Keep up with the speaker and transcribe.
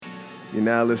You're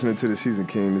now listening to the Season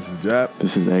King. This is Jap.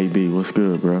 This is AB. What's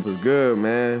good, bro? What's good,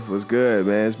 man? What's good,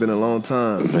 man? It's been a long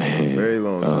time. Man, very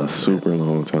long time. Super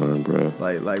long time, bro.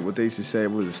 Like what they used to say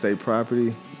was a state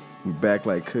property. We back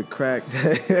like cook crack.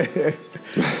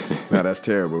 Nah, that's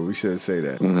terrible. We shouldn't say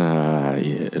that.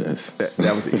 Yeah,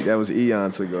 that was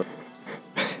eons ago.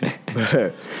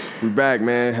 But we back,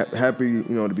 man. Happy,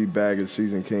 to be back as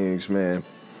Season Kings, man.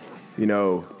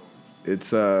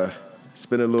 It's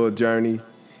been a little journey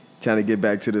trying to get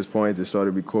back to this point to start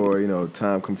to record,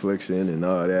 time confliction and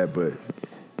all that, but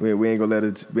we ain't gonna let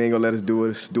us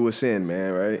do us in,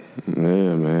 man, right?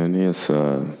 Yeah, man. It's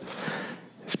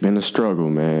been a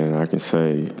struggle, man. I can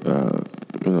say,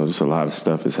 just a lot of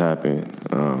stuff has happened.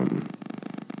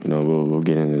 We'll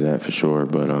get into that for sure,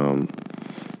 but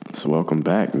so welcome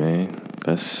back, man.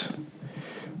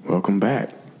 Welcome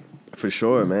back. For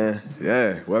sure, man.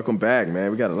 Yeah, welcome back, man.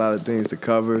 We got a lot of things to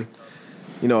cover.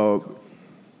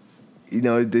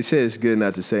 They say it's good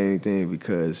not to say anything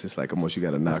because it's like almost you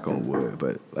got to knock on wood.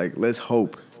 But like, let's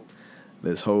hope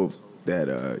that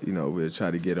we'll try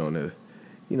to get on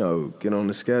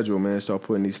the schedule, man. Start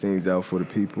putting these things out for the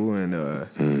people,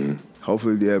 and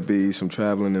hopefully there'll be some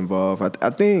traveling involved. I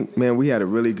think, man, we had a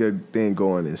really good thing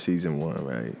going in season 1,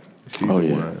 right? Season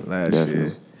 1 last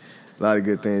year, a lot of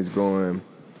good things going.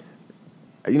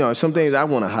 Some things I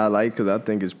want to highlight because I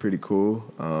think it's pretty cool.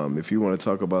 If you want to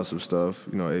talk about some stuff,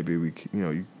 AB,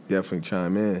 you definitely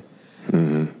chime in.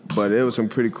 Mm-hmm. But it was some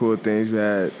pretty cool things. We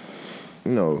had,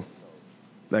 and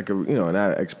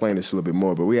I explained this a little bit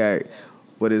more, but we had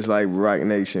what is like Rock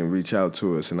Nation reach out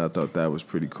to us, and I thought that was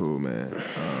pretty cool, man.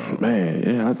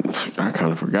 I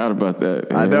kind of forgot about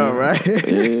that. I know, right?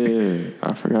 Yeah,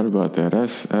 I forgot about that.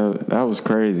 That was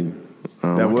crazy.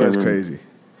 That was crazy.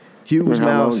 Huge milestone.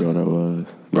 How long ago that was?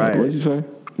 Right. What did you say?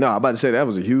 No, I'm about to say that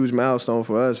was a huge milestone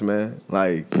for us, man.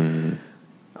 Like,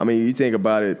 I mean, you think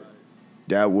about it,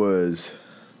 that was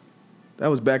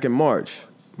back in March.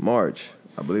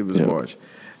 I believe it was March.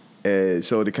 And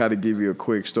so to kind of give you a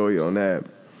quick story on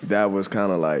that was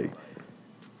kind of like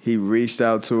he reached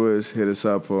out to us, hit us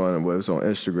up on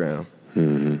Instagram.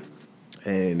 Mm-hmm.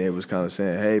 And it was kind of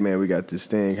saying, hey, man, we got this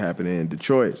thing happening in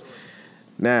Detroit.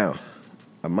 Now,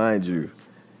 mind you,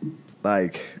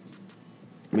 like,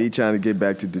 me trying to get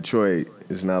back to Detroit,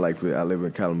 it's not like I live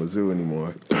in Kalamazoo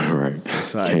anymore. Right.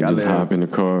 It's like Can't just hop in the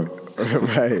car.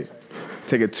 Right.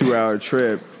 Take a 2-hour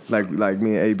trip like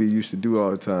me and AB used to do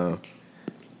all the time.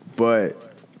 But,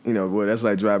 that's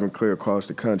like driving clear across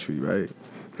the country, right?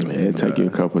 Man, it'll take you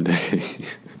a couple days.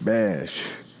 Bash.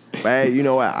 Man, you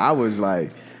know what? I was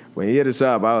like, when he hit us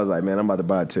up, I was like, man, I'm about to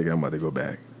buy a ticket. I'm about to go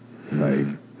back. Like,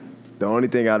 the only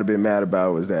thing I'd have been mad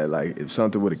about was that, like, if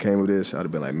something would have came with this, I'd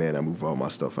have been like, man, I moved all my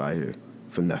stuff out here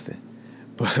for nothing.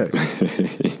 But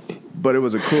but it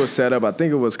was a cool setup. I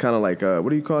think it was kind of like, what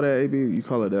do you call that, AB? You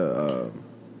call it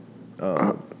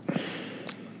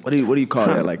what do you call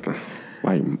that? Like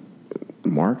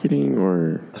marketing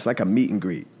or? It's like a meet and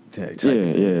greet.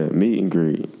 Yeah, meet and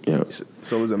greet. Yep.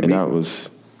 So it was a meet. And that was,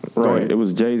 right, it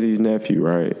was Jay-Z's nephew,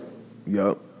 right?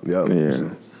 Yep. Yeah.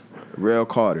 Rail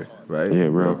Carter, right? Yeah,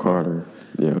 Rail Carter.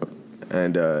 Yeah.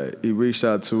 And he reached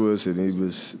out to us, and he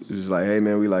was like, hey,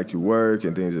 man, we like your work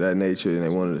and things of that nature, and they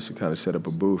wanted us to kind of set up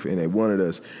a booth, and they wanted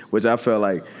us, which I felt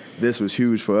like this was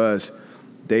huge for us,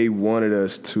 they wanted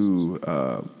us to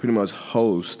pretty much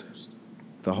host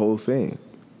the whole thing,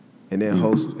 and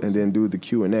then do the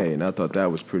Q&A, and I thought that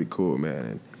was pretty cool,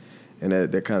 man, and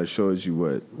that kind of shows you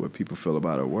what people feel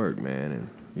about our work, man,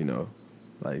 and,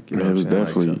 like, it was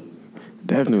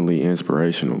definitely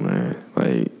inspirational, man.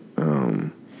 Like,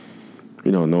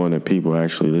 knowing that people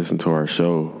actually listen to our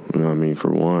show,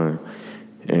 for one,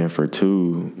 and for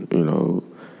two,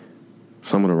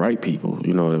 some of the right people,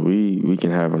 that we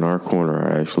can have in our corner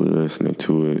are actually listening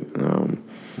to it.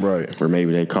 Right. Or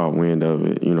maybe they caught wind of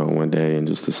it, one day and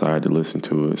just decided to listen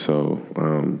to it. So,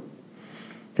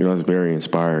 it's very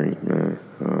inspiring, man.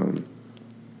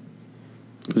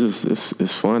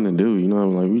 It's fun to do,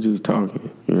 like we just talking,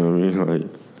 like.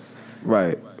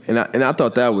 Right. And I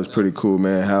thought that was pretty cool,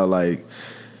 man, how, like,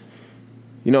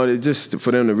 just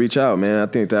for them to reach out, man, I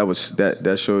think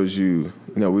that shows you,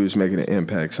 we was making an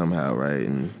impact somehow, right?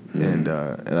 And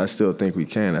I still think we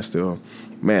can. I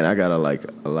got a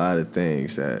lot of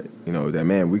things that, that,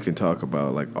 man, we can talk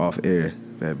about, like, off air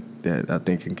that I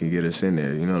think can get us in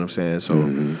there, you know what I'm saying?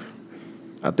 So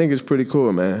I think it's pretty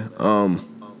cool, man.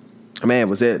 Man,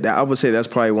 I would say that's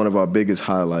probably one of our biggest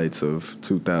highlights of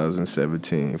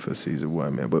 2017 for season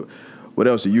 1, man. But what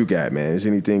else do you got, man? Is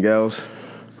anything else?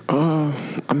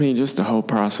 Just the whole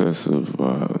process of,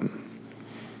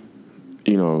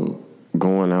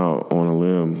 going out on a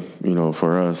limb,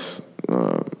 for us,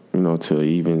 to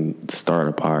even start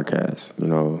a podcast,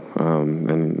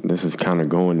 and this is kind of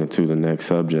going into the next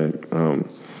subject.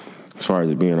 As far as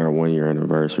it being our 1 year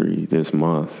anniversary this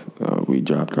month, we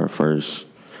dropped our first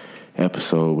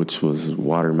episode, which was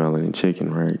watermelon and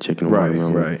chicken, right? Chicken and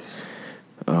watermelon. Right.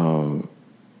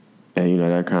 And,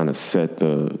 that kind of set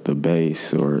the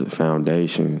base or the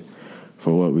foundation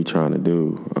for what we're trying to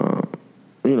do.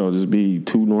 Just be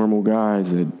two normal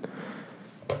guys that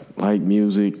like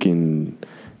music and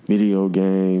video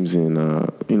games and,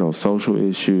 social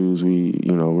issues.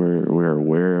 We're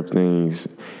aware of things,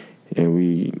 and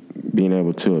we being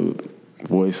able to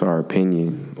voice our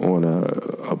opinion on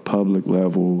a public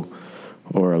level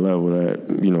or a level that,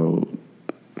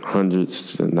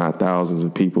 hundreds and not thousands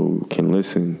of people can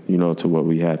listen, to what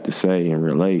we have to say and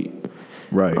relate.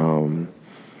 Right.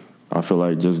 I feel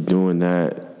like just doing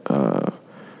that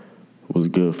was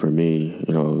good for me,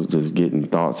 just getting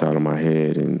thoughts out of my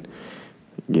head and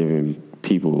giving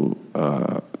people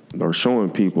or showing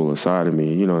people a side of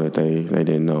me, that they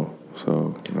didn't know.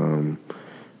 So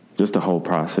just the whole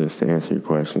process to answer your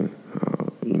question,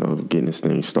 getting this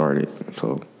thing started.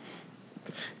 So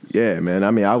yeah, man.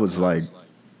 I mean, I was like,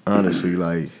 honestly,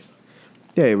 like,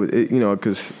 yeah,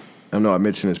 because I know I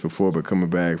mentioned this before, but coming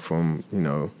back from,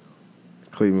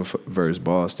 Cleveland versus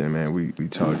Boston, man, we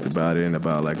talked about it, and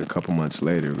about like a couple months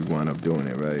later, we wound up doing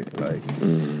it, right? Like,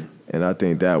 and I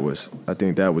think that was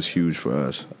huge for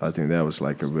us. I think that was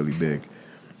like a really big,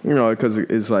 because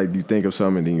it's like you think of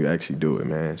something and then you actually do it,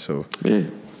 man. So, yeah.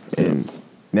 And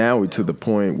now we're to the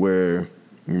point where,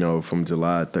 from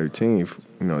July 13th,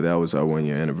 that was our 1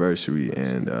 year anniversary,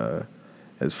 and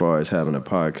as far as having a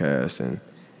podcast, and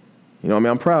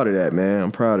I'm proud of that, man.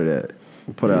 I'm proud of that.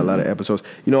 We put out a lot of episodes.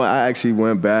 I actually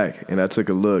went back and I took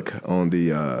a look on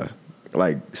the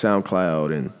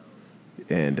SoundCloud and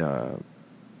the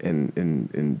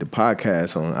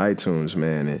podcast on iTunes,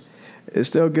 man. And it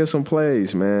still gets some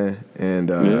plays, man. And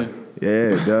yeah,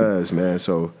 it does, man.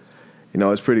 So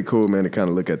it's pretty cool, man, to kind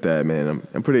of look at that, man.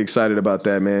 I'm pretty excited about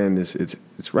that, man. It's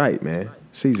right, man.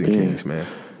 Season Kings, man.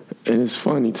 And it's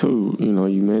funny too.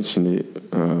 You mentioned it.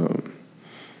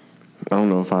 I don't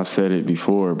know if I've said it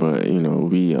before, but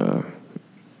we I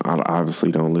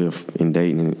obviously don't live in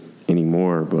Dayton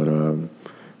anymore. But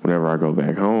whenever I go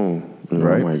back home,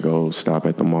 right. I might go stop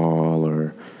at the mall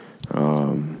or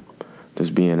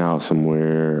just being out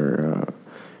somewhere.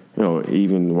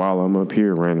 Even while I'm up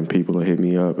here, random people will hit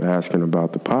me up asking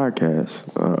about the podcast.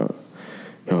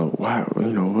 What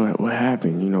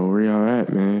happened? Where y'all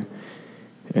at, man?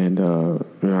 And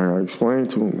I explained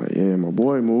to him, like, yeah, my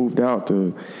boy moved out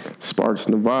to Sparks,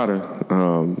 Nevada,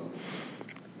 for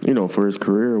his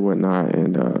career or whatnot.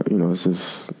 And, it's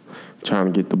just trying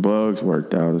to get the bugs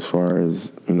worked out as far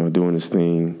as, doing this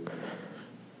thing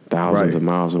thousands of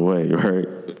miles away, right?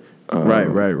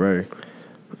 Right.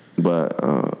 But,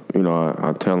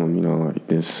 I tell him, like,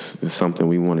 this is something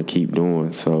we want to keep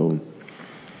doing. So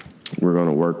we're going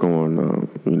to work on,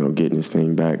 getting this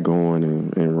thing back going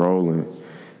and rolling.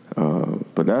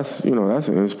 But that's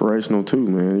inspirational too,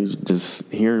 man. Just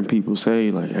hearing people say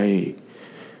like, "Hey,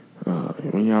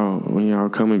 when y'all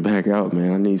coming back out,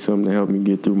 man, I need something to help me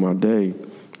get through my day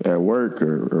at work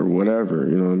or whatever."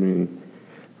 You know what I mean?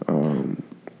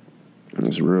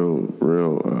 It's real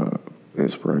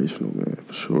inspirational, man,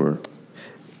 for sure.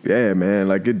 Yeah, man.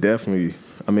 Like it definitely.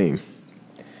 I mean,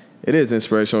 it is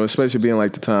inspirational, especially being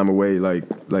like the time away. Like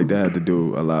that had to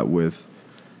do a lot with,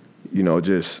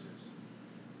 just.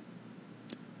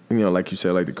 Like you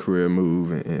said, like the career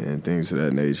move and things of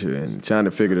that nature, and trying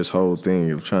to figure this whole thing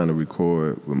of trying to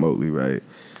record remotely, right?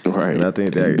 Right. And I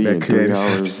think that created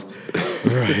something.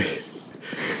 Right.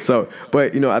 So,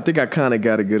 but, I think I kind of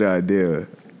got a good idea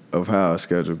of how our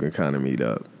schedule can kind of meet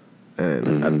up.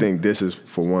 And I think this is,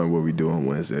 for one, what we do on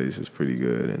Wednesdays is pretty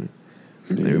good. And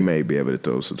we may be able to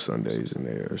throw some Sundays in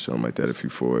there or something like that if you're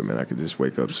for it, man. I could just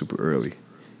wake up super early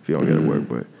if you don't got to work,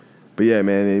 But yeah,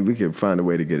 man, we can find a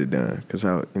way to get it done because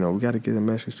we got to get a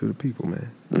message to the people,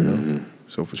 man.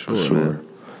 So for sure, man.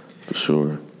 For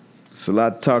sure. It's a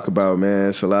lot to talk about, man.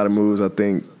 It's a lot of moves. I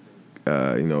think,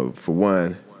 for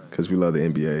one, because we love the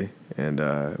NBA and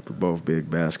we're both big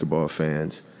basketball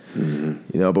fans.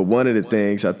 But one of the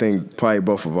things I think probably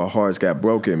both of our hearts got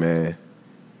broken, man.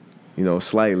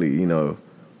 Slightly.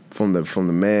 From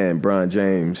the man, Bron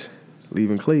James,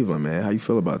 leaving Cleveland, man. How you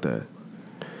feel about that?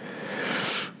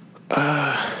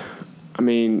 I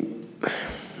mean,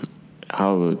 I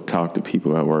would talk to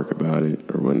people at work about it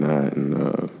or whatnot,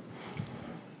 and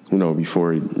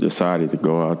before he decided to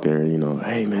go out there,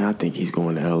 hey man, I think he's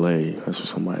going to L.A. That's what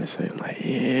somebody said. I'm like,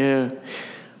 yeah,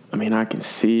 I mean, I can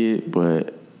see it,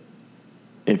 but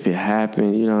if it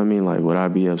happened, you know what I mean? Like, would I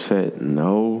be upset?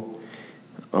 No.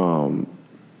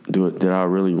 Did I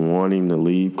really want him to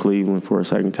leave Cleveland for a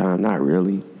second time? Not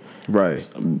really. Right.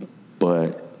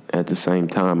 But at the same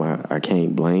time, I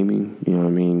can't blame him. You know what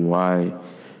I mean? Why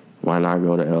not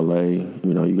go to L.A.?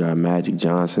 You know, you got Magic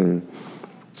Johnson,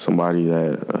 somebody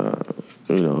that,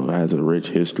 has a rich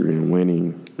history in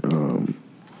winning.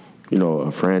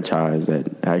 A franchise that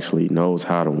actually knows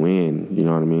how to win. You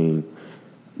know what I mean?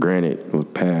 Granted, the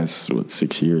past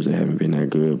 6 years they haven't been that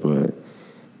good, but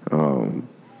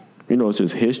it's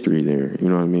just history there. You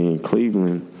know what I mean?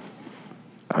 Cleveland.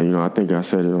 I think I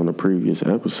said it on the previous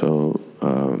episode.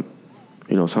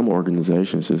 Some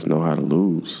organizations just know how to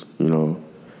lose.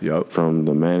 Yep. From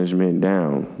the management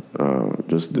down,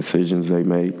 just decisions they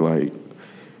make. Like,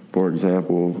 for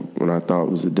example, what I thought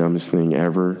was the dumbest thing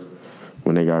ever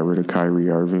when they got rid of Kyrie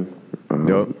Irving.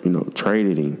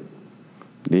 Traded him.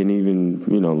 Didn't even,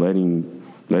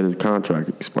 let his contract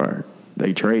expire.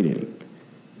 They traded him.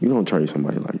 You don't trade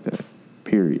somebody like that,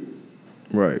 period.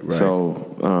 Right.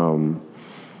 So,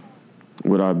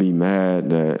 would I be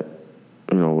mad that,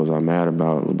 was I mad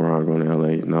about LeBron going to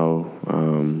L.A.? No.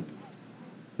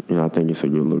 I think it's a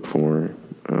good look for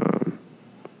him.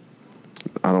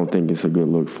 I don't think it's a good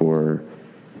look for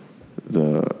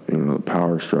the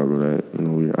power struggle that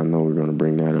I know we're going to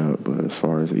bring that up, but as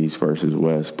far as East versus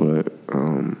West, but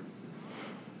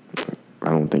I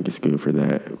don't think it's good for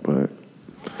that. But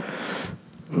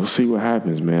we'll see what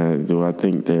happens, man. Do I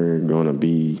think they're going to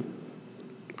be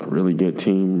a really good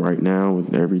team right now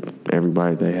with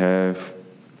everybody they have?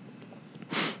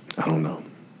 I don't know.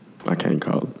 I can't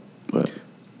call it, but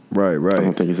right. I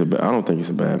don't think it's a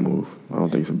bad move. I don't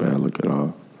think it's a bad look at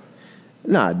all.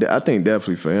 Nah, I think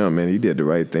definitely for him, man, he did the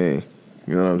right thing.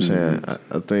 You know what I'm saying?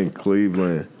 I think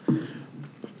Cleveland.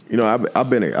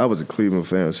 I was a Cleveland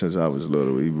fan since I was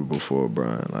little, even before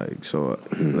Brian.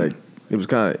 It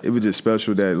was just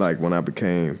special that when I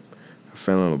became a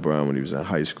fan of LeBron when he was in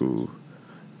high school,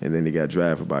 and then he got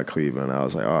drafted by Cleveland. I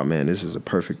was like, oh man, this is a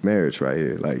perfect marriage right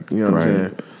here. What I'm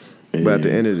saying? Yeah. But at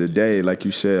the end of the day, like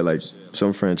you said,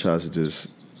 some franchises just,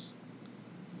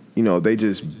 they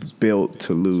just built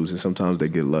to lose, and sometimes they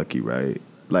get lucky, right?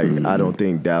 I don't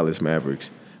think Dallas Mavericks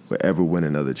will ever win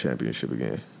another championship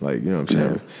again. You know what I'm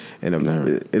saying? And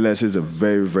unless it's a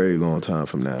very, very long time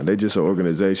from now. They just an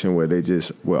organization where they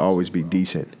just will always be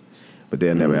decent, but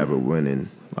they'll never ever win.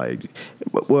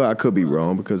 Well, I could be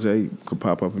wrong because they could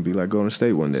pop up and be like Golden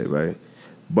State one day, right?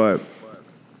 But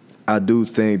I do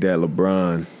think that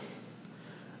LeBron,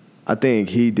 I think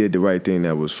he did the right thing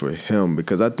that was for him,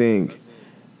 because I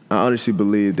honestly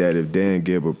believe that if Dan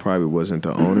Gilbert probably wasn't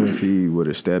the owner, if he would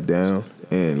have stepped down,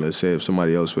 and let's say if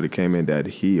somebody else would have came in that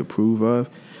he approved of,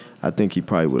 I think he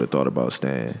probably would have thought about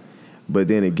staying. But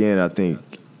then again, I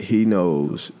think he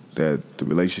knows that the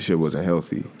relationship wasn't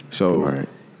healthy. So,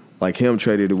 him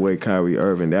trading away Kyrie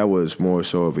Irving, that was more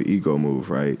so of an ego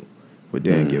move, right? What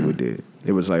Dan Gilbert did.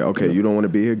 It was like, okay, you don't want to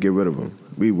be here, get rid of him.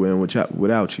 We win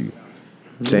without you.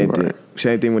 Same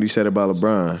thing when he said about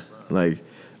LeBron.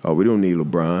 We don't need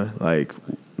LeBron.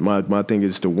 My thing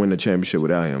is to win the championship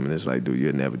without him. And it's like, dude,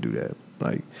 you'll never do that.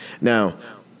 Now,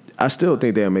 I still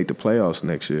think they'll make the playoffs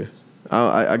next year.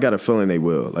 I got a feeling they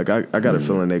will. I got a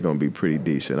feeling they're going to be pretty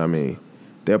decent. I mean,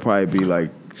 they'll probably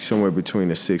be somewhere between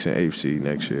the 6th and 8th seed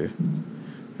next year,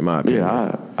 in my opinion.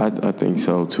 Yeah, I think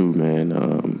so too, man.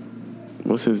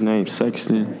 What's his name?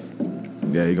 Sexton?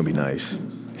 Yeah, he's going to be nice.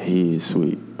 He is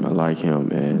sweet. I like him,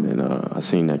 man. And I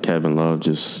seen that Kevin Love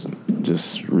just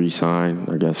re-signed,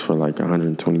 I guess, for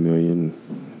 $120 million.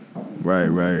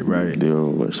 Right.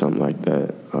 Deal or something like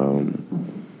that.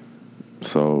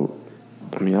 So,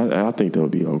 I mean, I think they'll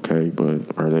be okay,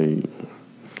 but are they?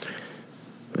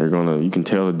 They're gonna. You can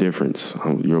tell the difference.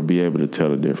 You'll be able to tell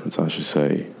the difference, I should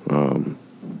say. With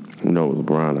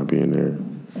LeBron not being there.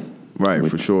 Right,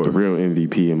 for sure. The real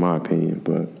MVP, in my opinion,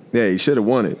 but yeah, he should have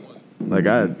won it.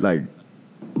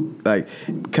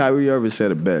 Kyrie Irving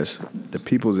said it best. The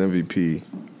people's MVP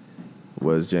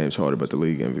was James Harden, but the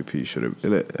league MVP should have.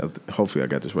 Hopefully, I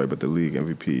got this right, but the league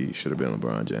MVP should have been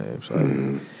LeBron James.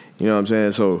 You know what I'm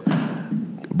saying? So,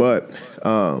 but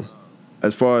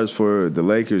as far as for the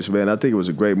Lakers, man, I think it was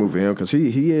a great move for him because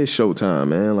he is Showtime,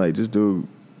 man. This dude,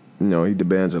 he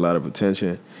demands a lot of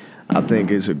attention. I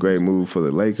think it's a great move for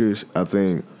the Lakers. I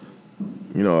think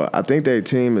their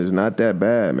team is not that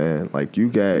bad, man. You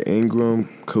got Ingram,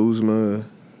 Kuzma.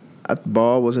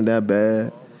 Ball wasn't that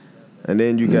bad. And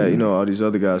then you got, all these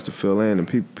other guys to fill in. And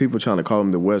people trying to call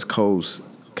them the West Coast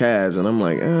Cavs. And I'm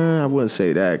like, I wouldn't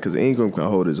say that because Ingram can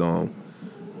hold his own.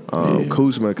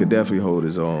 Kuzma could definitely hold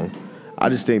his own. I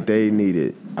just think they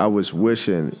needed I was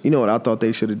wishing, you know what I thought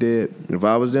they should have did if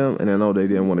I was them, and I know they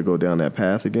didn't want to go down that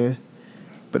path again,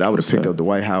 but I would have picked up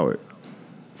Dwight Howard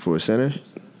for a center.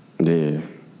 Yeah.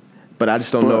 But I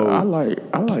just don't know. I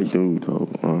like dude though.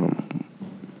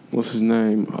 What's his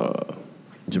name?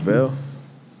 JaVale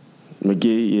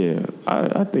McGee. Yeah,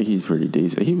 I think he's pretty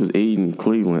decent. He was eating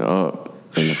Cleveland up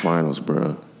in the finals,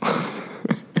 bro.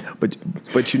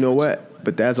 But you know what?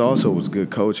 But that's also was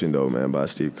good coaching though, man, by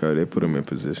Steve Kerr. They put him in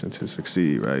position to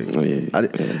succeed, right?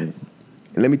 Yeah.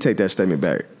 Let me take that statement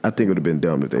back. I think it would have been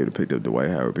dumb if they would have picked up Dwight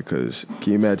Howard because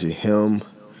can you imagine him,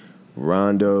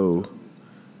 Rondo,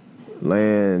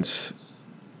 Lance,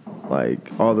 like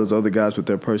all those other guys with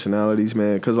their personalities,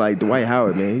 man? Because like Dwight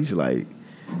Howard, man, he's like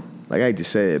I hate to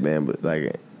say it, man, but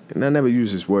like, and I never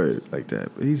use this word like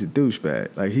that, but he's a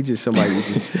douchebag. Like he's just somebody, who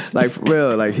just, like for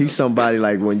real, like he's somebody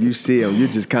like when you see him, you're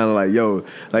just kind of like, yo,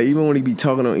 like even when he be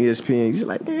talking on ESPN, he's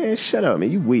like, man, shut up, man,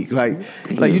 you weak. Like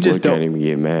you just don't even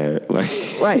get mad, like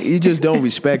right. You just don't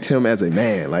respect him as a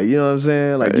man. Like you know what I'm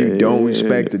saying? Like you don't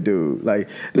respect the dude. Like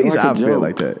at least I feel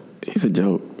like that. He's a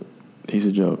joke. He's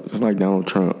a joke. It's like Donald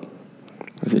Trump.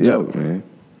 It's a joke, man.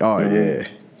 Oh yeah,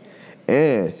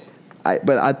 and.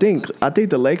 But I think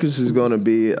the Lakers is going to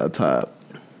be a top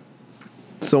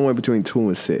somewhere between 2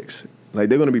 and 6. Like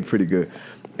they're going to be pretty good,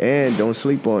 and don't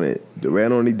sleep on it.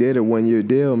 Durant only did a 1-year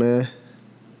deal, man.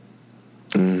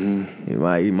 Mm-hmm.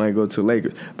 He might go to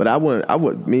Lakers, but I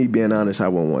would. Me being honest, I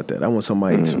wouldn't want that. I want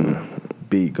somebody to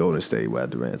beat Golden State while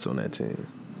Durant's on that team.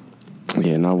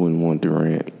 Yeah, and I wouldn't want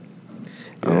Durant.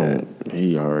 Yeah.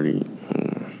 He already.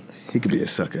 He could be a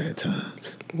sucker at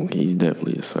times. He's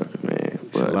definitely a sucker, man.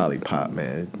 But lollipop,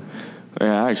 man.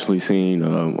 I actually seen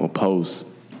a post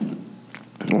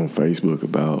on Facebook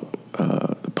about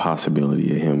the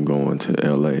possibility of him going to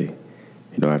L.A.,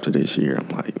 after this year. I'm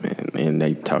like, man,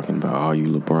 they talking about all you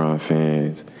LeBron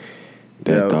fans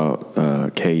that thought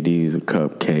KD is a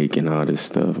cupcake and all this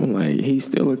stuff. I'm like, he's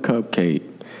still a cupcake.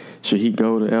 Should he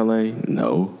go to L.A.?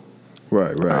 No.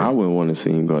 Right. I wouldn't want to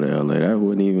see him go to L.A. That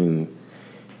wouldn't even...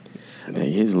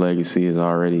 His legacy is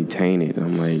already tainted.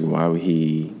 I'm like, why would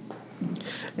he?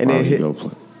 And then go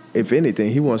play? If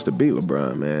anything, he wants to beat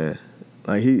LeBron, man.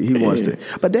 Like he wants to.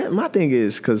 But that my thing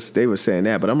is because they were saying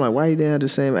that. But I'm like, why he didn't have the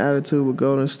same attitude with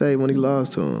Golden State when he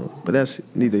lost to him? But that's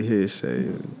neither here say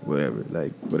whatever.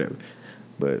 Like whatever.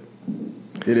 But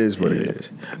it is what it is.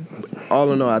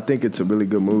 All in all, I think it's a really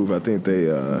good move. I think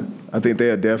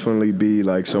they'll definitely be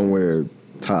like somewhere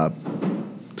top.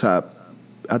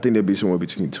 I think they'll be somewhere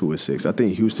between 2 and 6. I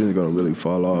think Houston's going to really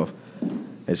fall off,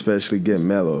 especially getting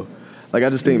Melo. Like, I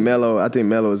just think Melo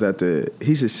is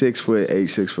he's a 6'8",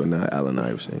 6'9" Allen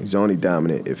Iverson. He's only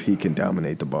dominant if he can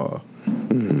dominate the ball.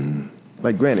 Mm-hmm.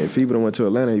 Like, granted, if he would have went to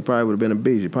Atlanta, he probably would have been a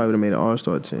beast. He probably would have made an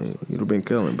all-star team. He would have been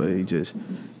killing, but he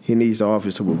needs the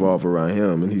offense to revolve around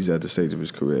him, and he's at the stage of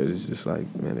his career. It's just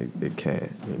like, man, it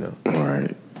can't, All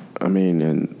right. I mean,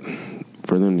 and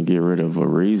for them to get rid of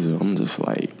Ariza, I'm just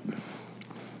like...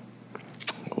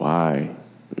 Why?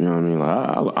 You know what I mean?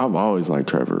 Like I've always liked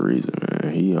Trevor Ariza,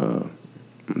 man.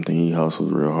 I think he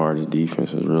hustles real hard. His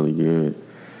defense is really good.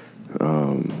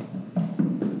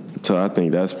 So I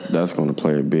think that's going to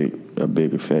play a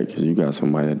big effect because you got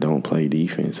somebody that don't play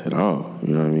defense at all.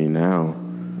 You know what I mean? Now,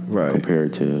 right?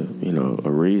 Compared to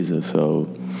Ariza. So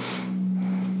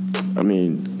I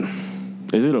mean,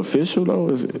 is it official though?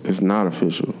 It's not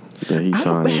official that he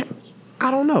signed. I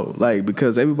don't know, like,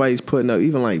 because everybody's putting up,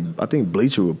 even like, I think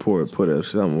Bleacher Report put up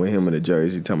something with him in the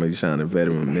jersey, telling me he signed a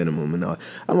veteran minimum and all.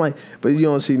 I'm like, but you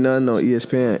don't see nothing on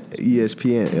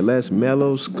ESPN unless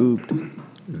Melo scooped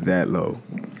that low.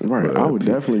 Right, I would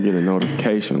definitely get a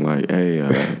notification like, hey,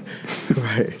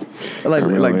 right,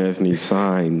 like Anthony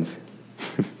signs.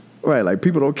 Right, like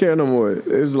people don't care no more.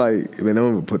 It's like, man,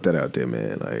 don't even put that out there,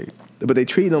 man. Like, but they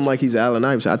treat him like he's Allen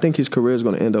Iverson. I think his career is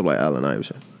going to end up like Allen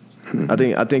Iverson. I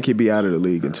think he'd be out of the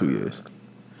league in 2 years.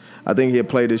 I think he'll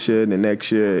play this year, and the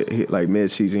next year, like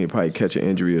mid-season, he'll probably catch an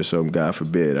injury or something. God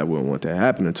forbid, I wouldn't want that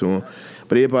happening to him.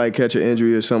 But he'll probably catch an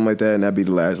injury or something like that, and that'd be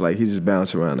the last. Like, he just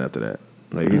bounce around after that.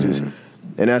 Like, he just...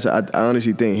 And that's... I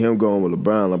honestly think him going with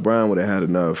LeBron would have had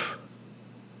enough,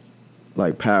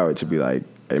 like, power to be like,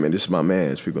 hey, man, this is my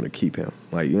man, so we're going to keep him.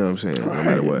 Like, you know what I'm saying? No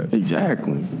matter what.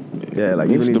 Exactly. Yeah, like...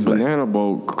 It's even the Banana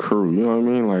Boat crew, you know what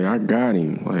I mean? Like, I got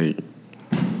him. Like...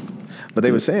 But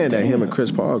they were saying that him and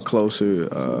Chris Paul are closer.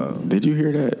 Did you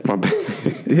hear that? My bad.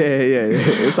 Yeah.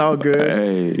 It's all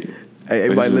good. Hey,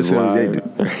 everybody listen.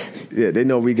 They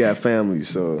know we got families,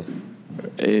 so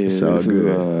it's all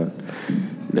good.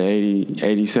 The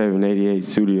 87, 88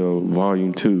 Studio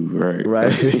Volume 2, right?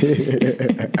 Right.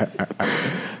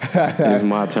 it's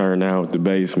my turn now with the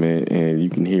basement, and you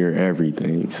can hear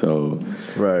everything. So,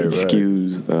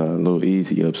 excuse a little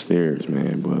easy upstairs,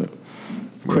 man. But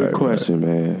quick question,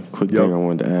 man. Quick thing I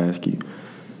wanted to ask you.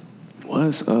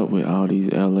 What's up with all these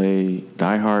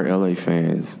diehard LA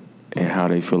fans and how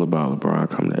they feel about LeBron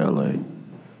coming to LA?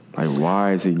 Like,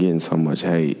 why is he getting so much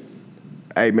hate?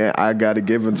 Hey, man, I got to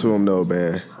give it to him, though,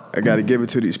 man. I got to give it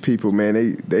to these people,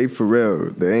 man. They for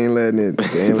real. They ain't letting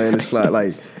it slide.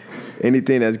 Like,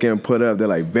 anything that's getting put up, they're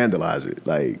like, vandalize it.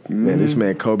 Like, man, this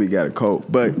man Kobe got a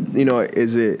coat. But,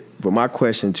 but my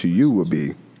question to you would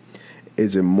be,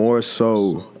 is it more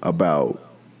so about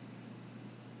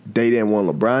they didn't want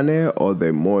LeBron there, or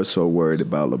they're more so worried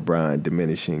about LeBron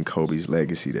diminishing Kobe's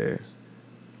legacy there?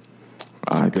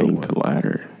 I think the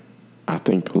latter. I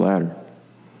think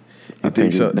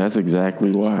so? That's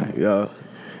exactly why. Yeah.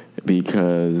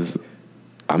 Because,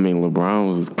 I mean, LeBron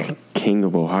was king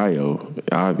of Ohio,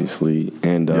 obviously.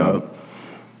 And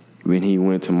when he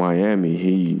went to Miami,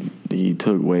 he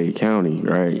took Wade County,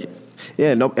 right?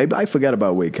 Yeah, no, I forgot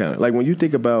about Wade County. Like, when you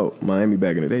think about Miami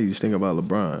back in the day, you just think about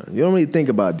LeBron. You don't really think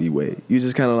about D-Wade. You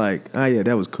just kind of like, oh, yeah,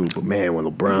 that was cool. But, man, when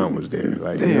LeBron was there.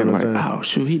 Like, damn, you know like, oh,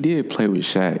 shoot, he did play with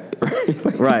Shaq.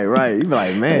 right. You be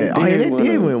like, man, they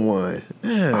did win one.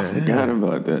 Yeah, I forgot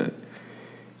about that.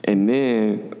 And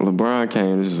then LeBron came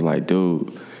and was just like,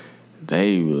 dude,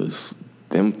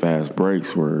 them fast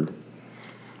breaks were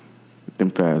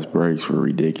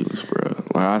ridiculous, bro.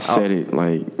 Like, I said it,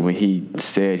 like, when he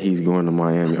said he's going to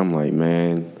Miami, I'm like,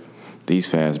 man, these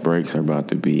fast breaks are about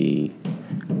to be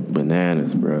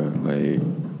bananas, bro. Like,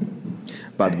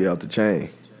 about to be out the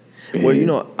chain. Yeah.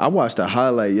 Well, I watched a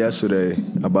highlight yesterday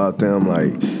about them,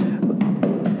 like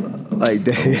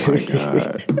they.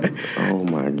 Oh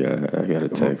my God, I gotta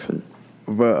text her.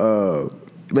 But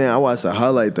man, I watched a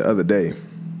highlight the other day,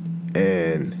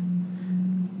 and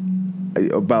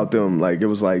about them, like, it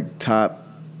was like top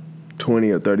 20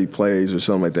 or 30 plays or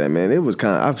something like that. Man, it was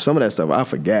kind of some of that stuff I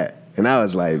forgot, and I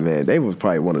was like, man, they was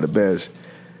probably one of the best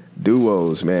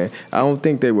duos, man. I don't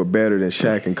think they were better than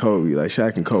Shaq and Kobe. Like,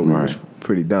 Shaq and Kobe was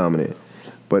pretty dominant.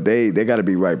 But they got to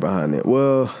be right behind it.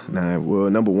 Well,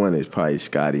 number one is probably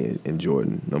Scottie and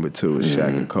Jordan. Number two is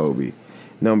Shaq and Kobe.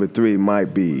 Number three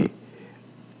might be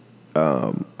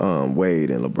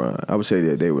Wade and LeBron. I would say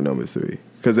that they were number three.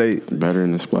 Because they... Better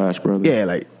than the Splash Brothers?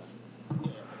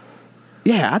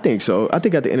 Yeah, I think so. I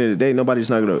think at the end of the day, nobody's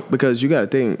not going to... Because you got to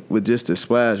think, with just the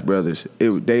Splash Brothers,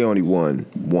 they only won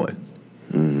one.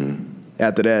 Mm-hmm.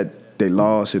 After that, they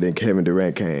lost, and then Kevin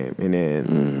Durant came. And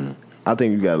then... I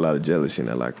think you got a lot of jealousy in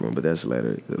that locker room, but that's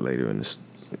later in this,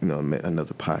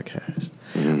 another podcast.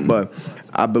 Mm-hmm. But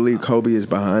I believe Kobe is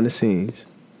behind the scenes,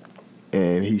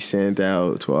 and he sent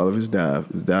out to all of his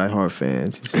diehard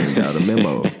fans. He sent out a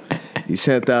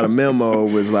memo.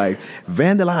 Was like,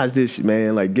 vandalize this,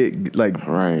 man. Like,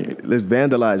 let's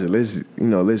vandalize it.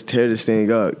 Let's tear this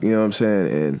thing up. You know what I'm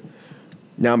saying? And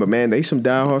now, but man, they some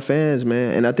diehard fans,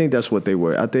 man, and I think that's what they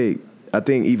were. I think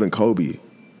even Kobe.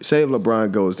 Say if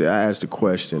LeBron goes there, I asked a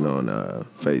question on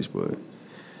Facebook,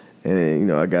 and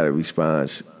then, I got a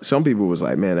response. Some people was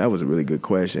like, man, that was a really good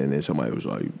question, and then somebody was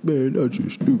like, man, that's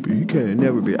just stupid. He can't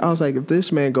never be. I was like, if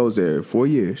this man goes there 4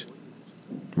 years,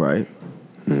 right?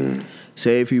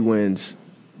 Say if he wins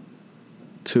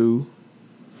 2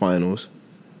 finals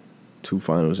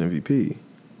MVP,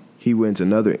 he wins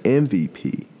another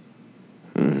MVP,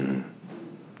 and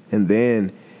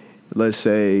then... Let's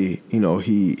say, he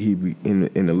in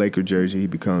the Laker jersey, he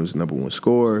becomes number 1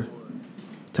 scorer,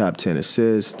 top 10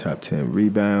 assists, top 10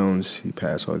 rebounds. He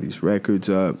passed all these records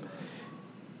up.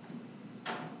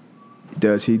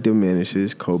 Does he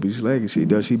diminishes Kobe's legacy?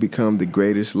 Does he become the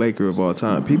greatest Laker of all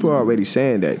time? People are already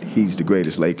saying that he's the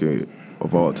greatest Laker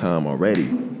of all time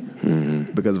already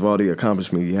because of all the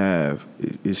accomplishment he have.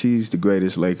 He's the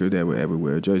greatest Laker that would ever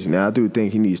wear a jersey. Now, I do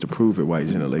think he needs to prove it while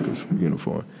he's in a Lakers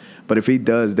uniform. But if he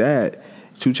does that,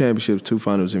 2 championships, 2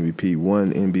 finals MVP,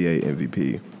 1 NBA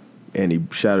MVP, and he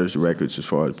shatters the records as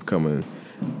far as becoming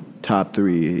top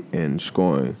 3 in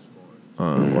scoring,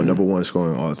 or number 1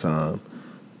 scoring all time,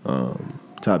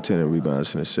 top 10 in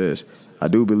rebounds and assists, I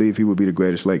do believe he would be the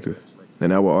greatest Laker.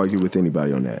 And I will argue with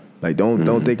anybody on that. Like,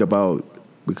 don't think about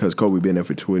because Kobe been there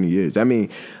for 20 years. I mean,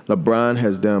 LeBron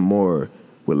has done more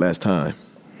with less time.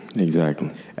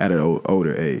 Exactly. At an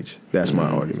older age. That's my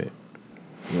argument.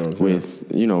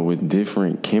 With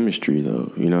different chemistry,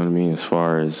 though. You know what I mean? As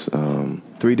far as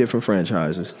 3 different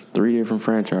franchises. 3 different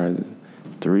franchises.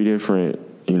 3 different,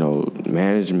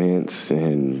 managements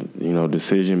and,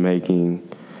 decision making.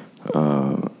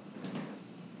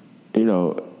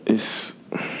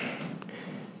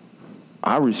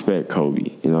 I respect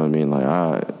Kobe. You know what I mean? Like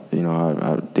I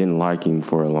didn't like him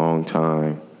for a long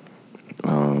time,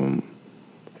 and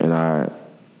I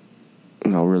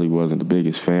really wasn't the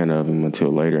biggest fan of him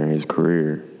until later in his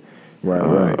career.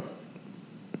 Right.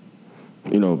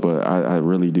 But I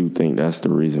really do think that's the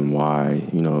reason why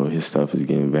his stuff is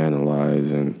getting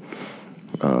vandalized, and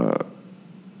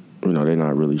they're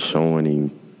not really showing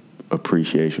him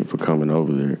appreciation for coming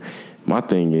over there. My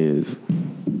thing is,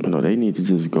 they need to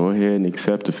just go ahead and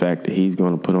accept the fact that he's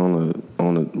going to put on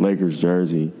a Lakers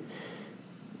jersey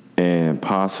and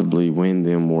possibly win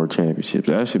them more championships.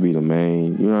 That should be the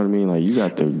main, you know what I mean? Like, you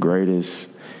got the greatest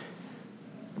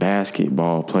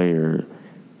basketball player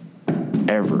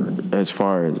ever, as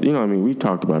far as, we've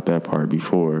talked about that part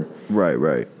before.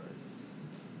 Right.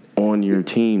 On your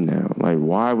team now. Like,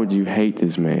 why would you hate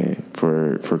this man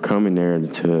for coming there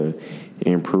to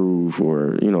improve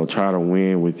or, try to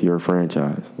win with your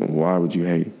franchise? Why would you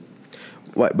hate?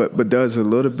 What? But does a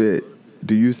little bit,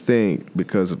 do you think,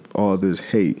 because of all this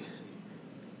hate,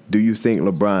 do you think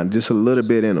LeBron, just a little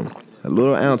bit in him, a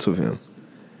little ounce of him,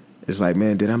 is like,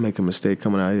 man, did I make a mistake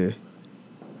coming out here?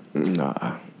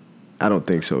 Nah. I don't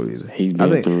think so either. He's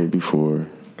been through it before.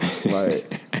 Right.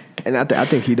 And I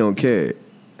think he don't care.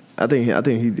 I think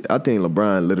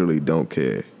LeBron literally don't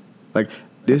care. Like,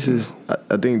 this is,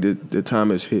 I think the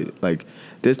time is hit. Like,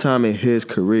 this time in his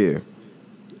career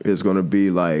is going to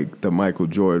be like the Michael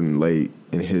Jordan late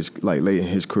in his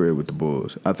career with the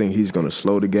Bulls. I think he's going to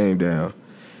slow the game down,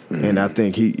 and I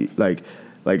think he like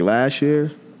last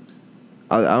year.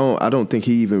 I don't think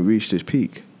he even reached his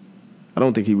peak. I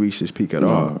don't think he reached his peak at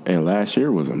all. And last year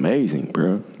was amazing,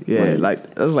 bro. Yeah,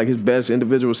 that was like his best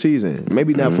individual season.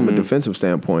 Maybe not from a defensive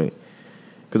standpoint,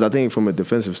 because I think from a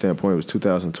defensive standpoint it was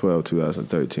 2012,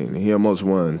 2013. He almost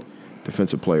won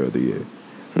Defensive Player of the Year.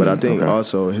 But I think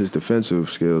also his defensive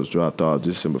skills dropped off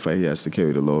just simply because he has to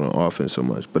carry the load on offense so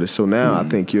much. But so now I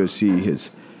think you'll see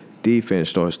his defense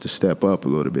starts to step up a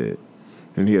little bit,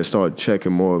 and he'll start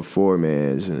checking more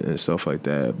four-mans and stuff like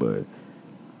that. But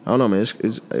I don't know, man.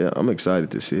 I'm excited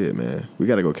to see it, man. We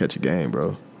got to go catch a game,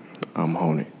 bro. I'm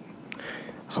on it.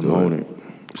 I'm on it.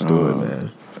 Let's do it,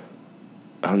 man.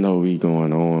 I know we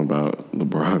going on about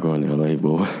LeBron going to LA,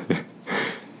 but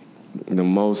the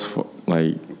most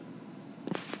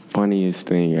funniest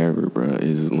thing ever, bro,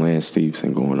 is Lance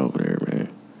Stevenson going over there,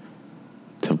 man,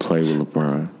 to play with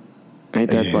LeBron.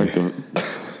 Ain't that like the?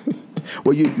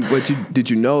 Did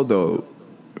you know though?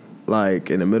 Like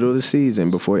in the middle of the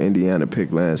season, before Indiana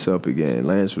picked Lance up again,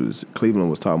 Cleveland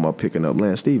was talking about picking up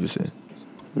Lance Stevenson.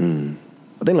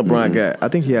 I think LeBron I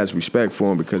think he has respect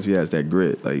for him because he has that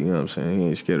grit. Like, you know what I'm saying? He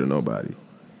ain't scared of nobody.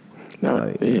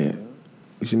 Yeah.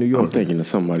 He's in New York. I'm thinking of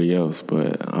somebody else,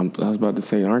 but I was about to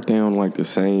say, aren't they on like the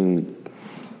same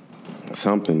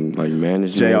something like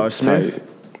management? J.R. Smith?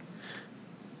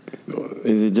 Type?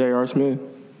 Is it J.R. Smith?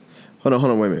 Hold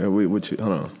on, wait a minute.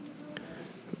 Hold on.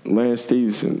 Lance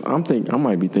Stevenson. I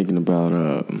might be thinking about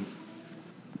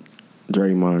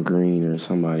Draymond Green or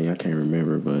somebody. I can't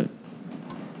remember, but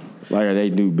like they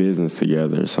do business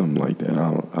together or something like that.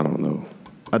 I don't know.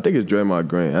 I think it's Draymond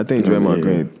Green. I think Draymond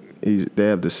Green. They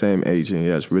have the same agent. He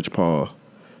has Rich Paul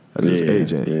as his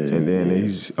agent, and then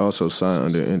he's also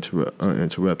signed under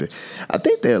Uninterrupted. I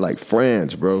think they're like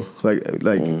friends, bro. Like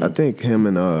I think him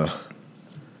and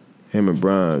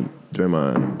Brian.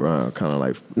 Draymond and Brown kind of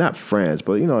like, not friends,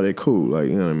 but, they're cool. Like,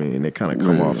 you know what I mean? And they kind of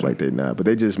come off like they're not. But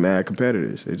they just mad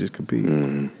competitors. They just compete.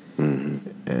 And,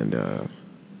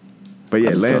 but yeah,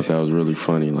 I just Lance. thought that was really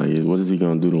funny. Like, what is he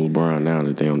going to do to LeBron now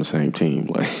that they're on the same team?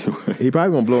 Like, he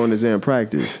probably going to blow in his ear in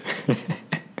practice.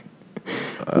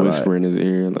 Whisper in his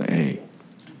ear, like, hey,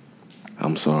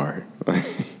 I'm sorry.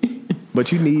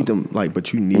 But you need them.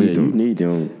 You need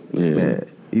them. Yeah.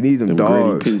 Man, you need them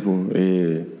dogs. People,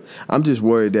 yeah. I'm just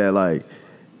worried that, like,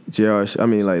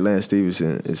 Lance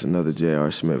Stevenson is another J.R.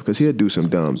 Smith, because he'll do some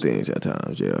dumb things at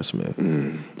times, J.R. Smith.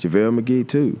 JaVale McGee,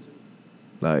 too.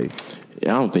 Like,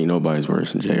 yeah, I don't think nobody's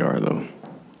worse than J.R., though.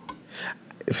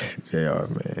 J.R.,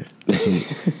 man.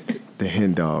 The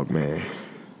hen dog, man.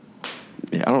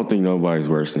 Yeah, I don't think nobody's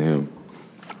worse than him.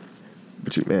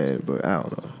 But I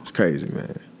don't know. It's crazy,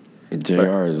 man.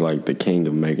 J.R. is like the king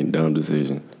of making dumb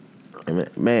decisions.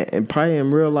 Man, and probably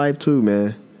in real life, too,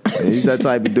 man. And he's that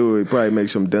type of dude. He probably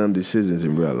makes some dumb decisions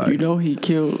in real life.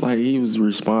 He was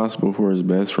responsible for his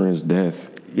best friend's death.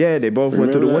 Yeah, they both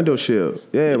went through the window shield.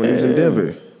 Yeah, when he was in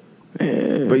Denver.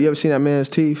 Yeah. But you ever seen that man's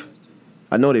teeth?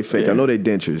 I know they fake. Yeah. I know they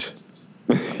dentures.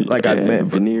 Like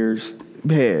veneers.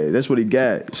 Yeah, that's what he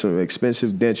got. Some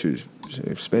expensive dentures.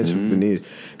 expensive veneers.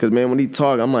 Because, man, when he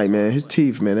talk, I'm like, man, his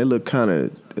teeth, man, they look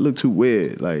too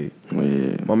weird. Like,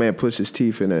 my man puts his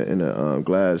teeth in a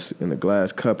glass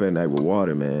cup at night with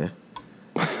water, man.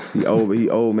 He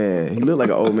old man. He look like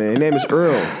an old man. His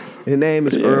name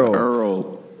is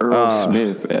Earl. Earl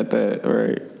Smith at that,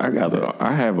 right?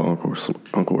 I have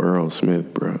Uncle Earl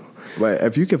Smith, bro. But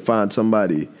if you can find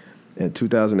somebody in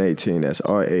 2018 that's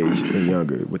our age and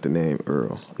younger with the name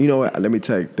Earl, you know what? Let me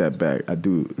take that back. I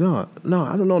do. No,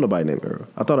 I don't know nobody named Earl.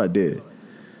 I thought I did.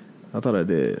 I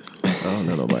don't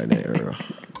know nobody named Earl.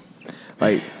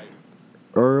 Like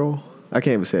Earl, I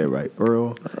can't even say it right.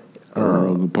 Earl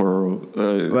the Pearl.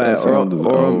 That sounds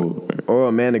old.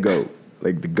 Earl Man the Goat,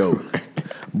 like the goat.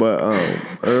 But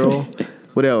Earl,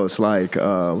 what else? Like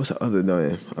what's the other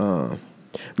name?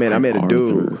 Man, I met a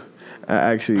dude.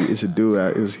 It's a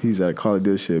dude. He's at a Call of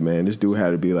Duty shit, man. This dude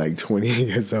had to be like 20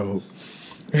 years old.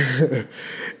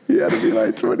 He had to be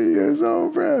like 20 years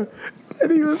old, bro.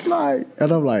 And he was like,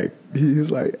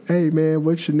 hey, man,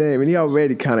 what's your name? And he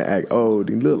already kind of act old.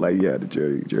 He looked like,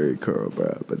 the Jerry Curl,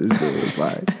 bro. But this dude was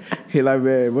like,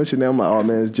 man, what's your name? I'm like, oh,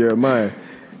 man, it's Jeremiah.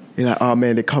 He like, oh,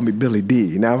 man, they call me Billy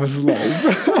D. And I was like,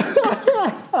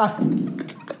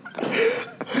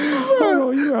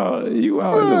 oh, you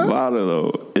out in Nevada,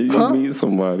 though. And you meet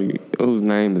somebody whose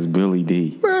name is Billy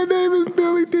D. My name is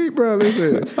Billy D, bro.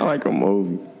 Listen. That sound like a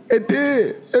movie. It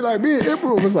did. And like me and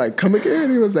Emperor was like, come again.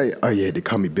 He was like, oh yeah, they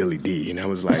call me Billy D. And I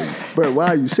was like, bro, why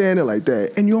are you saying it like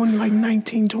that? And you're only like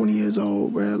 19, 20 years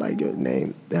old, bro. Like your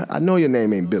name, I know your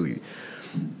name ain't Billy.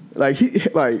 Like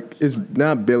it's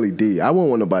not Billy D. I wouldn't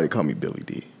want nobody to call me Billy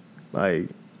D. Like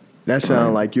that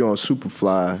sound like you're on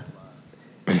Superfly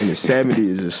in the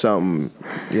 70s or something.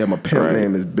 Yeah, my pimp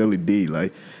name is Billy D.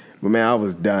 Like, but man, I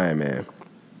was dying, man.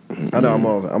 I know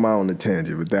I'm out on the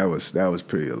tangent, but that was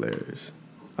pretty hilarious.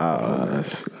 Oh,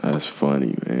 that's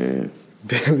funny, man.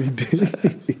 Billy D.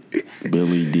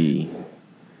 Billy D.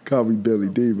 Call me Billy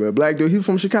D, bro. Black dude, he's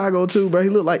from Chicago too, bro. He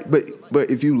looked like, but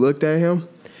if you looked at him,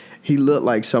 he looked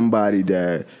like somebody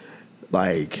that,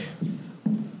 like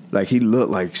he looked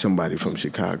like somebody from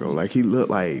Chicago. Like he looked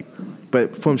like,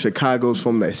 but from Chicago's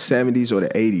from the 70s or the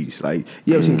 80s. Like,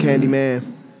 you ever seen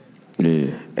Candyman?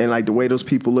 Yeah. And like the way those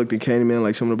people looked in Candyman,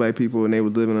 like some of the black people, and they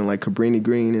was living in like Cabrini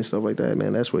Green and stuff like that,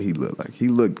 man, that's what he looked like. He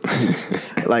looked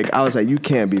like, I was like, you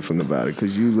can't be from Nevada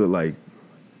because you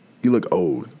look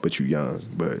old, but you young.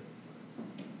 But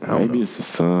I don't know. Maybe it's the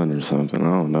sun or something. I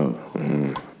don't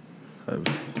know.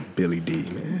 Billy D,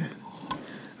 man.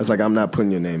 It's like, I'm not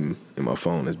putting your name in my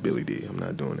phone as Billy D. I'm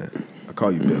not doing that. I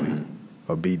call you Billy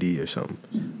or BD or something.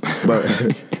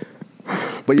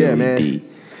 But yeah, man. D.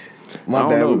 I don't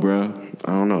know, bro.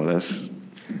 I don't know.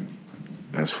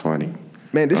 That's funny.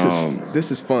 Man, this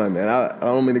is fun, man. I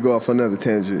don't mean to go off on another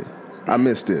tangent. I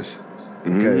missed this.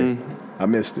 Okay? I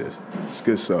missed this. It's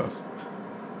good stuff.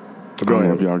 I don't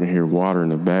know if y'all can hear water in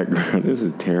the background. This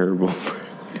is terrible.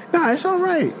 Nah, it's all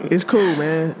right. It's cool,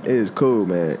 man. It is cool,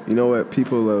 man. You know what?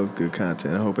 People love good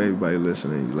content. I hope everybody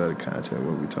listening, you love the content,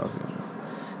 what we're talking about.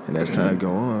 And as time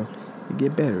go on, you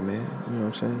get better, man. You know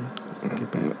what I'm saying?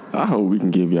 Get better. I hope we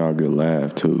can give y'all a good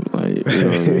laugh, too. Like, you know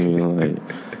what I mean? Like,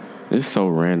 it's so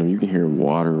random. You can hear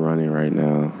water running right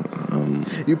now.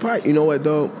 You know what,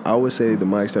 though? I would say the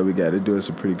mics that we got, they do us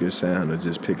a pretty good sound of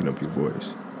just picking up your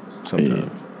voice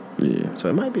sometimes. Yeah. So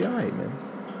it might be all right, man.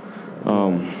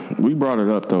 We brought it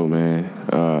up though, man.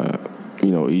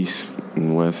 East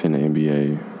and West in the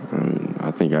NBA.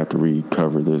 I think after we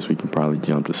cover this, we can probably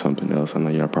jump to something else. I know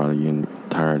y'all probably getting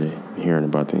tired of hearing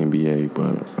about the NBA,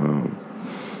 but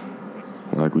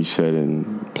like we said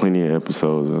in plenty of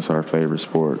episodes, that's our favorite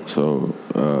sport. So,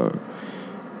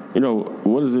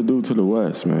 what does it do to the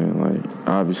West, man? Like,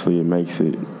 obviously, it makes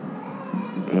it,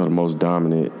 the most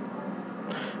dominant,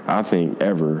 I think,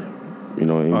 ever, in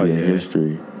NBA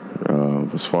history.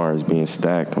 As far as being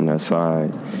stacked on that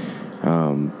side.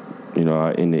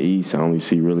 In the East, I only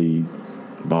see really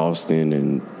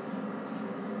Boston.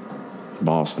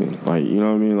 Like, you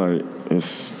know what I mean? Like,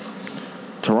 it's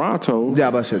Toronto.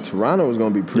 Yeah, but I said Toronto is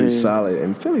going to be pretty solid,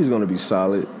 and Philly's going to be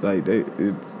solid. Like,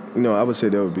 I would say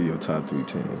that would be your top three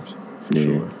teams, for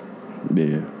sure.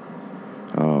 Yeah.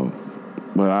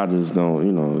 But I just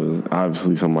don't,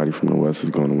 obviously somebody from the West is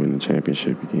going to win the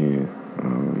championship again.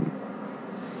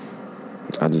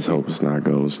 I just hope it's not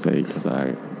Golden State because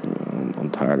I'm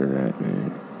tired of that,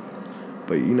 man.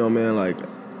 But man, like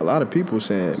a lot of people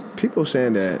saying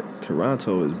that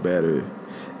Toronto is better.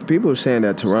 People are saying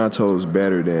that Toronto is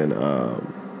better than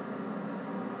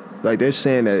they're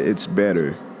saying that it's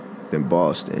better than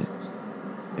Boston,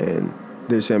 and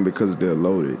they're saying because they're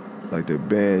loaded, like their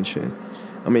bench, and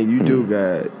I mean, you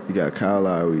got Kyle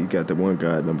Lowry, you got the one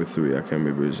guy, number 3, I can't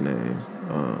remember his name.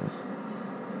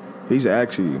 He's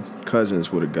actually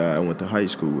cousins with a guy I went to high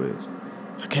school with.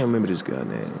 I can't remember this guy's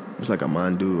name. It's like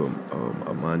Amandi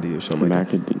or something like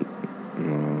that.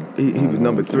 He was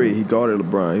number 3. He guarded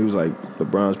LeBron. He was like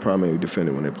LeBron's primary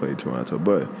defender when they played Toronto.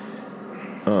 But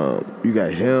you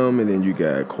got him, and then you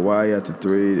got Kawhi at the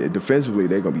 3. Defensively,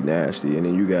 they're going to be nasty. And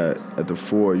then you got, at the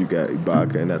 4, you got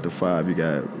Ibaka, and at the 5, you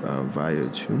got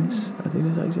Valanciunas, I think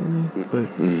that's like his name. But,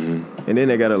 and then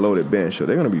they got a loaded bench, so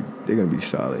they're gonna be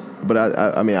solid. But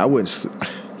I mean, I wouldn't,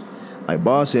 like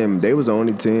Boston, they was the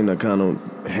only team that kind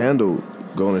of handled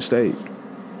Golden State.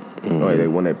 Like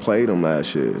when they played them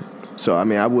last year. So I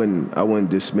mean, I wouldn't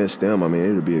dismiss them. I mean,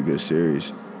 it'll be a good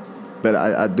series. But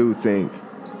I do think,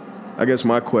 I guess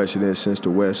my question is, since the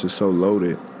West is so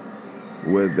loaded,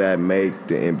 would that make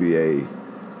the NBA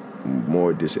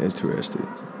more disinterested?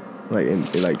 Like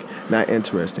not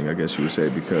interesting, I guess you would say,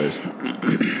 because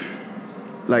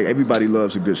like everybody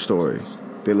loves a good story.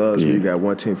 They love when you got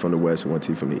one team from the West and one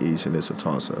team from the East, and it's a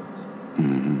toss-up.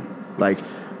 Like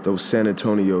those San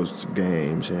Antonio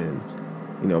games, and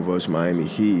versus Miami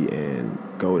Heat and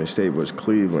Golden State versus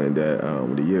Cleveland. That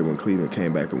the year when Cleveland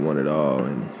came back and won it all,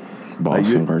 and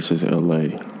Boston versus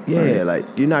LA. Yeah, right? Like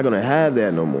you're not gonna have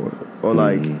that no more. Or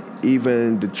like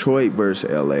even Detroit versus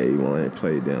LA when they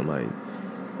played them. Like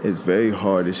it's very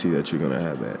hard to see that you're gonna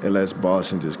have that unless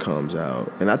Boston just comes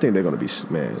out. And I think they're gonna be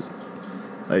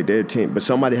like their team, but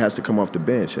somebody has to come off the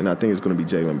bench, and I think it's gonna be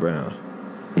Jaylen Brown.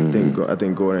 I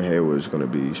think Gordon Hayward is gonna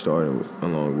be starting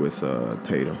along with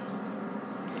Tatum.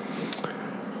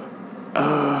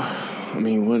 I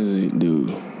mean, what does it do?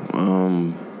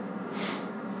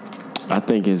 I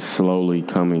think it's slowly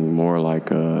coming more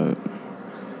like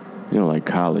like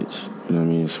college. You know what I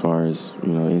mean? As far as,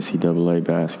 NCAA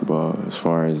basketball, as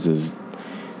far as just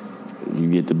you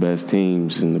get the best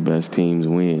teams and the best teams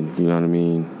win. You know what I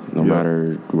mean? No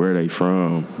matter where they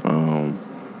from.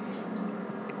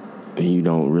 And you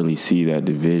don't really see that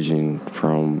division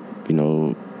from,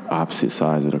 opposite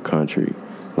sides of the country.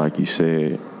 Like you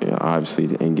said, obviously,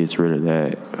 and gets rid of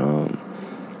that.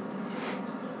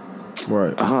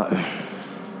 Right. I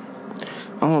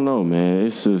don't know, man.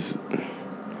 It's just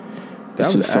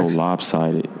so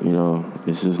lopsided,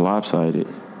 It's just lopsided.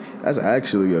 That's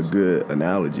actually a good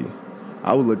analogy.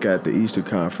 I would look at the Eastern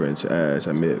Conference as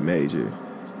a mid-major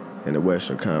and the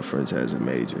Western Conference as a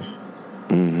major.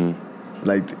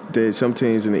 Like, there's some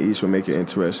teams in the East will make it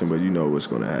interesting, but you know what's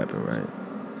going to happen, right?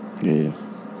 Yeah.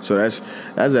 So that's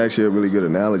actually a really good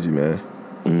analogy, man.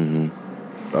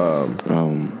 I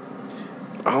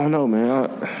don't know, man.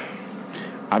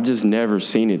 I've just never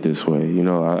seen it this way.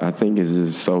 I think it's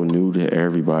just so new to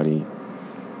everybody.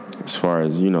 As far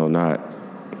as not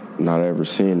ever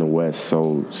seeing the West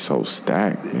so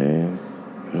stacked, man.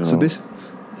 So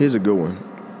here's a good one.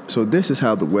 So this is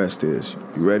how the West is.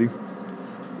 You ready?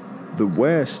 The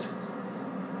West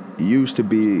used to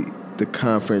be the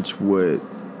conference with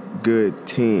good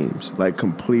teams, like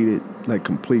complete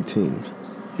teams.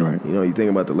 Right. You think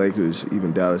about the Lakers,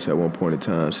 even Dallas at one point in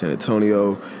time, San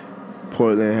Antonio,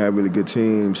 Portland had really good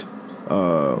teams,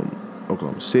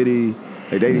 Oklahoma City.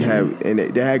 Like they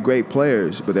had great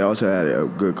players, but they also had a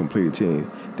good completed team.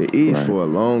 The East for a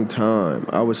long time,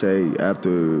 I would say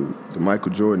after the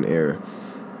Michael Jordan era,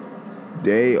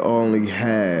 they only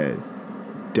had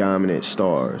dominant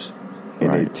stars,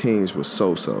 and their teams were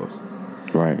so-so.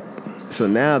 Right. So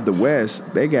now the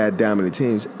West, they got dominant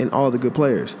teams and all the good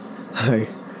players. Like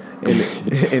in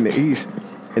the East,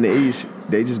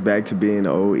 they just back to being the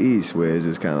old East, where it's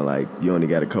just kind of like you only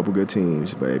got a couple good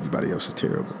teams, but everybody else is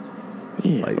terrible.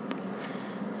 Yeah. Like,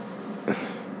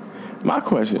 my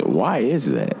question: why is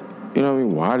that? You know what I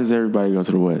mean? Why does everybody go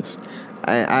to the West?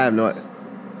 I have no.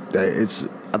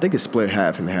 I think it's split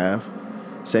half and half.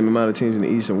 Same amount of teams in the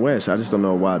East and West. I just don't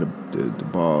know why the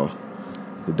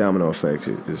domino effect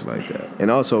is like that.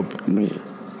 And also,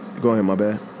 go ahead, my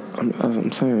bad.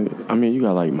 I'm saying, you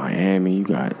got like Miami, you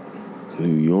got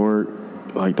New York.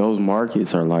 Like those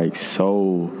markets are like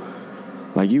so.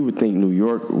 Like you would think New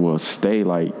York will stay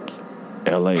like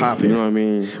LA. Poppin'. You know what I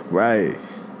mean? Right.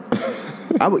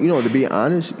 To be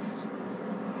honest,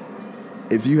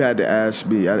 if you had to ask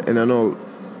me, and I know,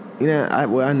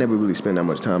 I never really spent that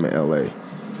much time in LA,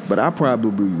 but I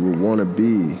probably would want to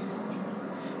be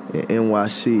in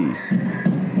NYC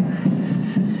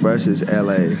versus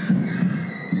LA.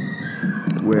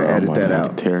 We'll edit that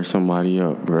out. To tear somebody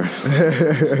up, bro.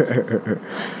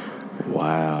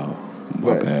 Wow.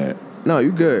 My bad. No,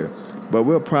 you good. But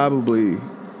we'll probably,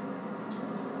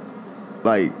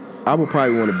 I would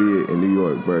probably want to be in New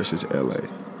York versus LA.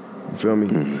 You feel me?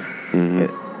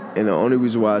 And the only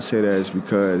reason why I say that is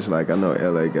because, like, I know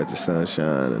LA got the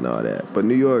sunshine and all that, but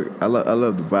New York, I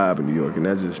love the vibe of New York, and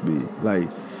that's just me. Like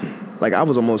I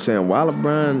was almost saying, while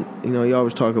LeBron, he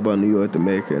always talk about New York, the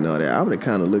Mecca, and all that. I would have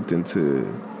kind of looked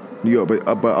into New York,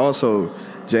 but also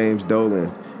James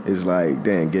Dolan is like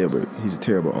Dan Gilbert. He's a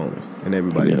terrible owner, and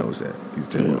everybody knows that he's a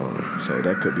terrible owner. So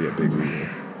that could be a big reason.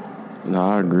 No,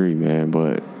 I agree, man,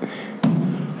 but.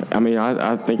 I mean,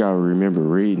 I think I remember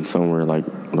reading somewhere like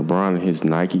LeBron in his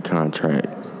Nike contract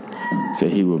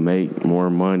said he would make more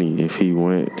money if he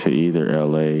went to either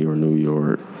LA or New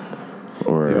York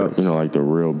or, like the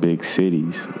real big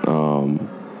cities.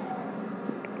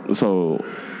 So,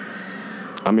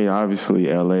 I mean, obviously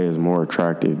LA is more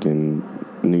attractive than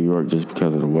New York just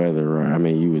because of the weather, right? I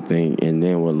mean, you would think. And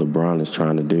then what LeBron is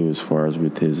trying to do as far as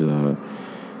with his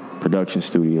production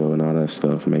studio and all that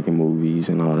stuff, making movies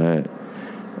and all that.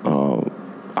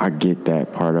 I get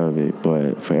that part of it,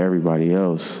 but for everybody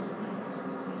else,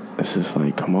 it's just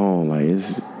like, come on, like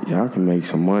y'all can make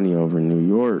some money over in New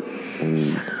York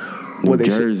and New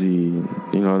Jersey,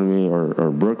 you know what I mean,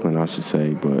 or Brooklyn, I should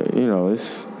say. But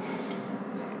it's,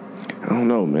 I don't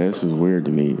know, man. This is weird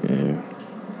to me, man.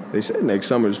 They said next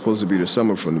summer is supposed to be the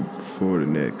summer for the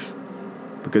Knicks,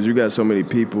 because you got so many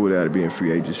people that are being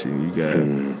free agency. You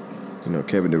got,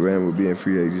 Kevin Durant will be in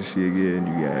free agency again.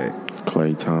 You got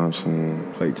Klay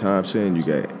Thompson. You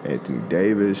got Anthony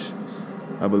Davis,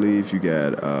 I believe. You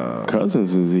got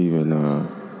Cousins is even.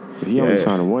 He only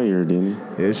signed a 1 year, didn't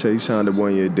he? Yeah, so he signed a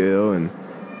 1 year deal, and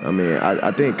I mean,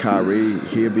 I think Kyrie,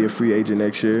 he'll be a free agent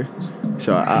next year.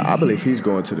 So I believe he's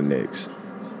going to the Knicks.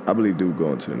 I believe Duke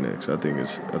going to the Knicks. I think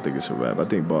it's a wrap. I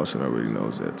think Boston already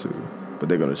knows that too, but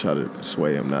they're gonna try to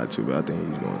sway him not to. But I think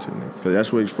he's going to the Knicks because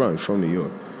that's where he's from. He's from New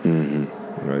York. Mm-hmm.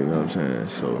 Right, you know what I'm saying?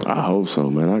 So I hope so,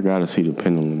 man. I gotta see the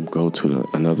pendulum go to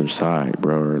another side,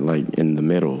 bro, or like in the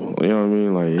middle. You know what I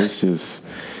mean? Like it's just.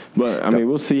 But I mean,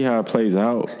 we'll see how it plays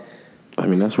out. I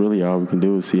mean, that's really all we can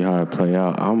do is see how it play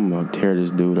out. I'm gonna tear this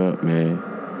dude up, man.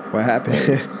 What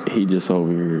happened? He just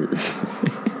over here.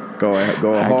 Going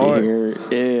hard.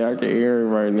 I can hear him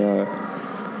right now.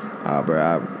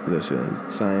 Bro, listen,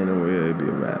 signing away, it'd be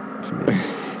a wrap for me.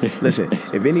 Listen,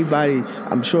 if anybody,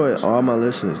 I'm sure all my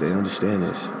listeners, they understand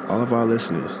this. All of our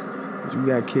listeners, if you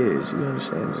got kids, you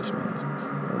understand this, man.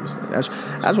 You understand.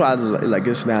 That's why I just like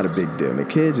it's not a big deal. The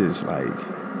kids is like,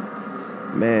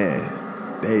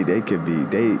 man, they could be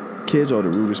kids are the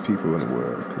rudest people in the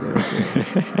world.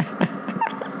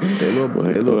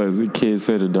 As the kids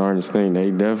say the darndest thing,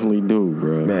 they definitely do,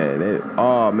 bro.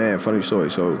 Man, funny story.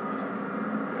 So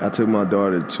I took my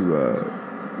daughter to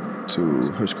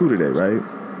her school today, right?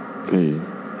 Yeah.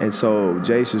 And so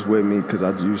Jace is with me because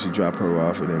I usually drop her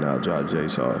off and then I'll drop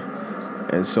Jace off.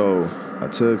 And so I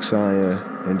took Saya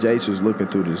and Jace was looking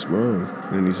through this room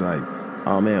and he's like,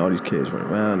 oh man, all these kids run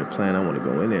around and playing. I want to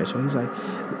go in there. So he's like,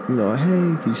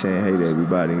 hey, he's saying hey to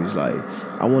everybody. And he's like,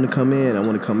 I want to come in.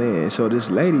 And so this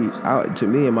lady, to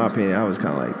me, in my opinion, I was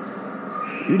kind of like,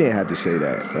 you didn't have to say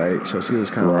that, right? So she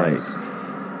was kind of like,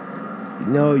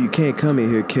 no, you can't come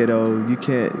in here, kiddo. You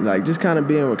can't, like, just kind of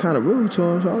being kind of rude to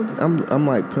him. So I'm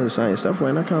like putting Saya stuff away,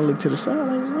 and I kind of look to the side,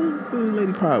 like, what is this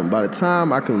lady problem? By the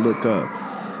time I can look up,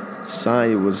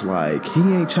 Saya was like, he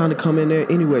ain't trying to come in there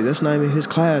anyway. That's not even his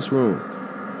classroom.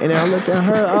 And then I looked at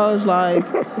her, I was like,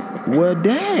 well,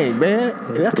 dang, man.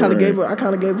 And I kind of gave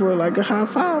her like a high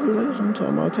five. Like, I'm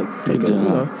talking about take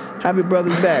a, have your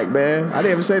brother's back, man. I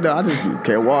didn't even say that. I just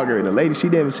can't walk her. And the lady, she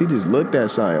just looked at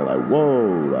Saya like,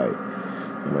 whoa, like,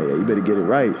 I'm like, yeah, you better get it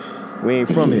right. We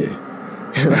ain't from here.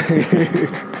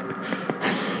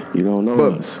 You don't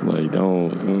know us. Like, don't.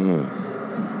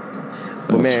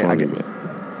 But man,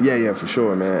 yeah, for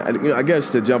sure, man. I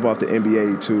guess to jump off the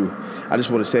NBA too, I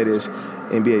just want to say this: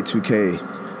 NBA 2K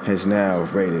has now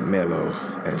rated Melo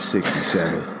at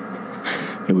 67.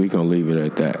 And we gonna leave it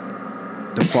at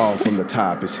that. The fall from the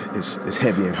top is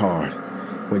heavy and hard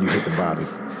when you hit the bottom.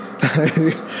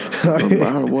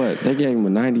 What? They gave him a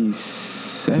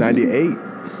 97? 98.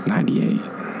 98.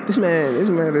 This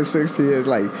man is 60 years.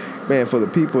 Like, man, for the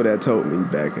people that told me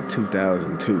back in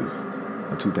 2002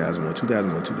 or 2002,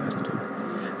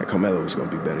 that Carmelo was going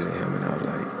to be better than him, and I was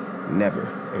like, never.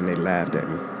 And they laughed at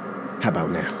me. How about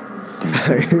now?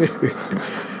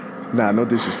 Nah, no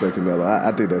disrespect to Melo.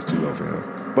 I think that's too low for him.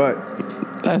 But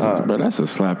that's a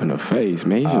slap in the face,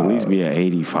 man. He should at least be at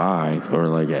 85 or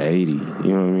like at 80. You know what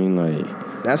I mean? Like,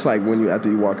 that's like when after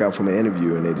you walk out from an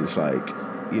interview and they just like,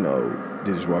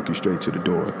 they just walk you straight to the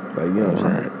door. Like, you know what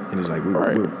I'm saying? And it's like,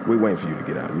 we're waiting for you to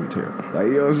get out. You were terrible. Like,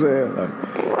 you know what I'm saying?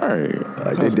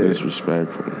 Like, that's they did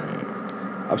disrespectful,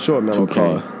 man. I'm sure Melo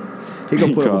called. He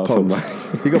gonna put up a post.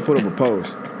 He gonna put up a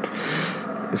post.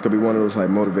 It's gonna be one of those like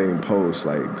motivating posts,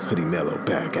 like Hoodie Mellow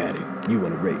back at it. You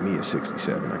want to rate me at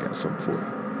 67? I got something for you.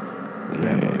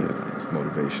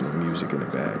 Motivational music in the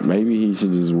bag. Maybe he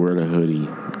should just wear the hoodie,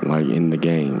 like in the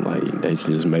game. Like they should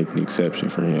just make an exception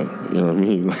for him. You know what I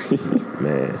mean?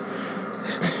 Man,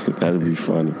 that'd be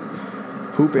funny.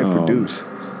 Hoop and produce.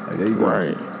 Like, there you go.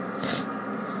 Right.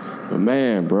 But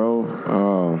man, bro,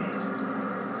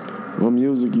 what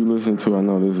music you listen to? I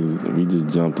know we just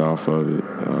jumped off of it.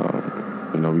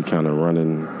 We kind of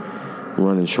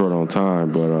running short on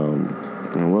time, but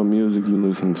what music you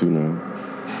listen to now?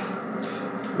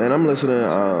 Man, I'm listening.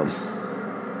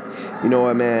 You know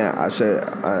what, man?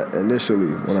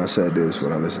 Initially when I said this,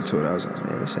 when I listened to it, I was like,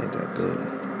 man, this ain't that good.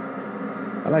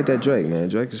 I like that Drake, man.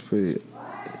 Drake is pretty.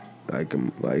 Like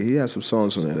he had some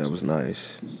songs on there that was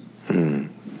nice.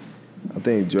 I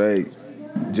think J.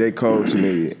 Cole to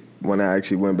me, when I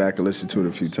actually went back and listened to it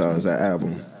a few times, that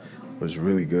album was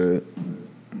really good.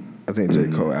 I think J.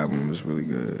 Cole album was really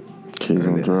good. Kids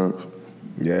on Drugs.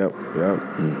 Yep.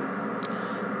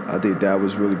 I think that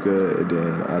was really good. And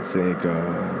then I think,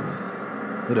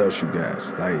 what else you got?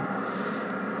 Like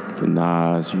the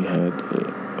Nas, you had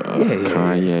the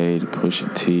Kanye, the Pusha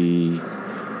T,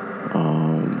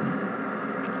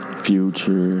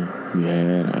 Future. You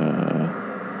had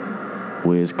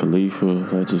Wiz Khalifa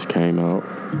that just came out.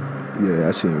 Yeah,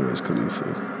 I seen Wiz Khalifa.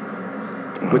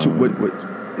 What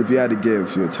if you had to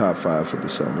give your top 5 for the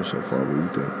summer so far? What do you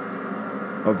think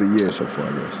of the year so far?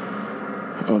 I guess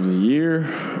of the year.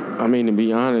 I mean, to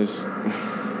be honest,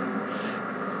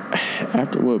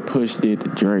 after what Push did to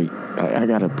Drake, I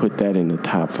gotta put that in the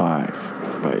top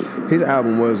 5. Like his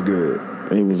album was good.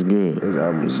 It was good. His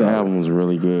album was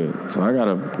really good. So I'd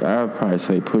probably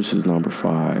say Push is number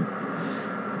 5.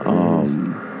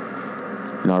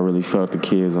 I really felt the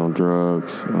Kids on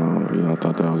Drugs. I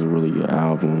thought that was a really good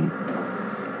album.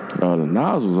 The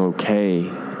Nas was okay.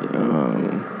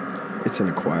 It's an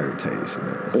acquired taste,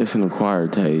 man. It's an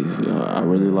acquired taste. I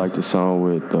really like the song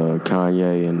with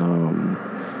Kanye and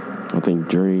I think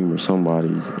Dream or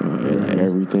somebody.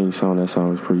 Everything song. That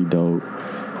song was pretty dope.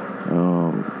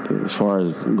 As far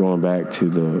as going back to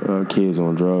the Kids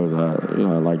on Drugs, I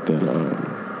like that.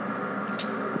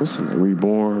 What's the name?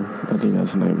 Reborn. I think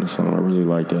that's the name of the song. I really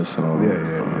like that song.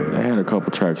 Yeah. They had a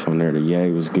couple tracks on there. The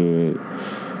Yay was good.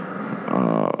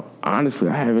 Honestly,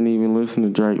 I haven't even listened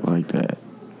to Drake like that.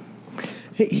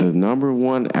 The number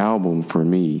 1 album for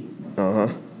me,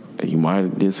 you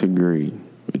might disagree,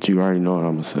 but you already know what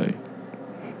I'm going to say.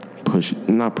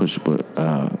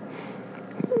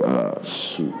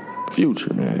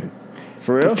 Future, man.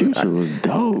 For real? The Future was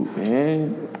dope,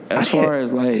 man. As far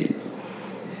as like,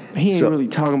 he ain't really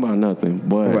talking about nothing,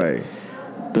 but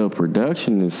the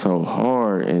production is so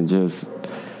hard and just,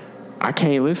 I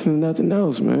can't listen to nothing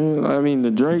else, man. I mean,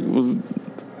 the Drake was,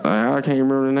 I can't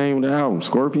remember the name of the album.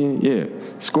 Scorpion? Yeah,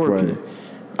 Scorpion. Right.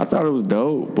 I thought it was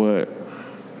dope, but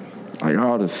like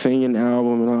all the singing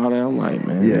album and all that, I'm like,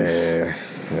 man.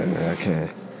 I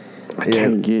can't.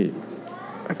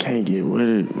 I can't get with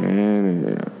it,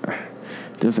 man.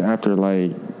 Just after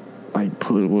like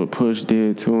what Push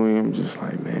did to him, just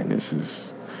like, man,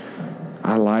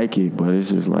 I like it, but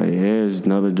it's just like, it's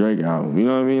another Drake album. You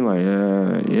know what I mean?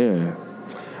 Like, yeah.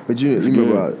 But you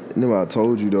know what I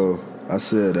told you though? I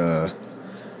said, I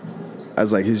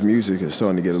was like, his music is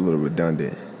starting to get a little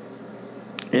redundant.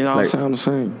 It all sound the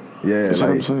same. Yeah, it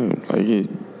sound the same.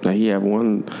 Like he have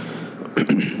one.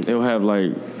 They'll have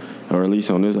like, or at least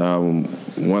on this album,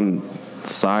 one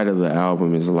side of the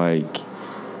album is like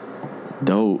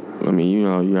dope. I mean,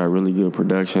 you got really good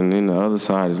production. And then the other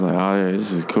side is like, oh yeah,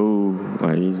 this is cool.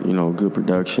 Like, good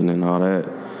production and all that.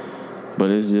 But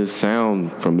it just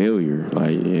sound familiar.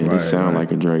 Like, it sound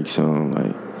like a Drake song.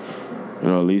 Like,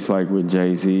 at least like with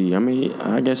Jay-Z. I mean,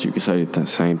 I guess you could say the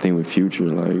same thing with Future.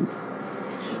 Like,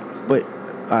 but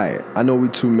I know we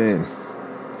 2 men.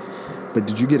 But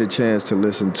did you get a chance to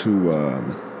listen to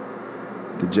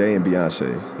the Jay and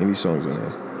Beyonce? Any songs on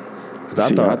there?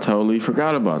 Because I totally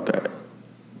forgot about that.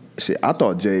 See, I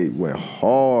thought Jay went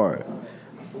hard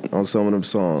on some of them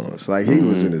songs. Like, he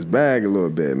was in his bag a little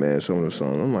bit, man, some of them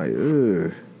songs. I'm like,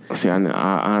 ugh. See, I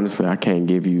honestly, I can't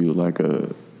give you, like, a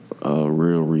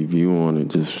real review on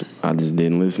it. I just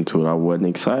didn't listen to it. I wasn't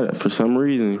excited for some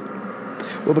reason.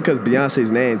 Well, because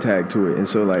Beyonce's name tagged to it. And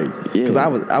so, like, because I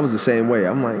was the same way.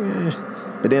 I'm like, eh.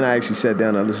 But then I actually sat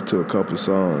down and I listened to a couple of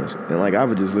songs. And, like, I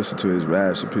would just listen to his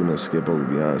raps and pretty much skip over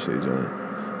Beyonce, John.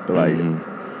 But,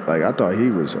 like, I thought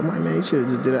he was, I'm like, man, you should have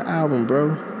just did an album,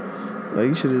 bro. Like,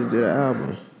 you should have just did an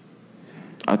album.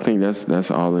 I think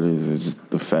that's all it is. It's just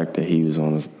the fact that he was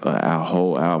on a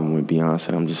whole album with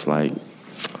Beyonce. I'm just like,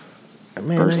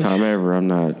 man, first time ever, I'm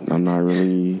not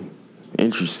really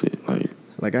interested.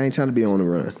 Like I ain't trying to be on the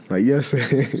run. Like yes.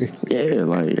 Yeah,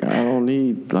 like I don't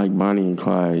need like Bonnie and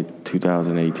Clyde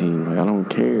 2018. Like I don't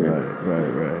care.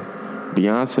 Right.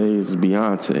 Beyonce is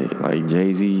Beyonce. Like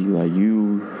Jay-Z, like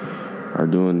you are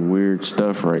doing weird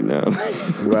stuff right now.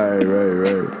 Right.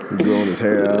 He's growing his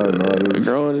hair out and all this.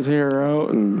 Growing his hair out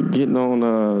and getting on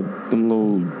them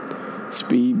little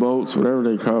speed boats, whatever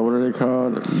they call. What are they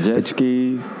called? Jet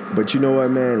skis. But you know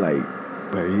what, man? Like,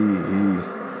 but he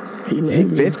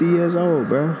 50 years old,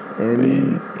 bro, and he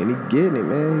getting it,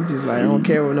 man. He's just like, I don't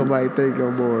care what nobody think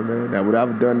no more, man. Now, would I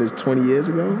have done this 20 years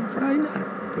ago? Probably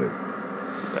not. But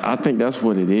I think that's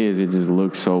what it is. It just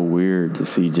looks so weird to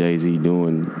see Jay-Z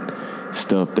doing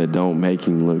stuff that don't make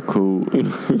him look cool.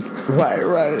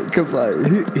 Right. Because like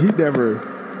he never.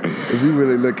 If you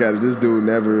really look at it, this dude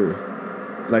never.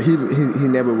 Like he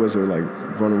never was a like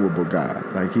vulnerable guy.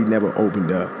 Like he never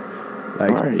opened up.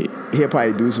 Like, right. He'll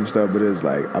probably do some stuff, but it's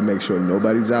like, I make sure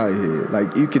nobody's out here.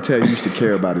 Like, you could tell he used to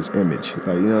care about his image.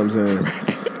 Like, you know what I'm saying?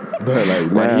 But, like,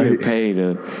 now he'd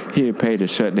pay to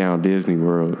shut down Disney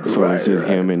World. So it's just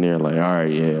him in there, like, all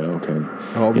right, yeah, okay.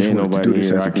 I always wanted to do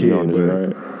this as a kid, but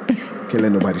right? Can't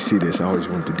let nobody see this. I always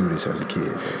wanted to do this as a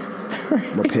kid.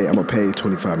 I'm gonna pay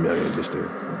 $25 million just to,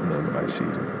 nobody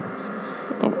sees me.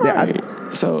 Right. Yeah,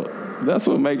 so that's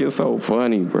what makes it so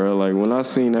funny, bro. Like when I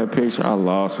seen that picture, I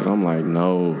lost it. I'm like,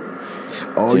 no.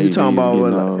 Oh, Jay-Z's you talking about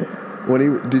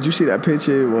when did you see that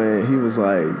picture when he was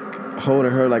like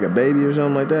holding her like a baby or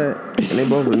something like that, and they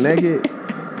both were naked?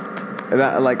 And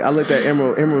I looked at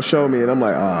Emerald showed me, and I'm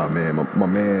like, oh man, my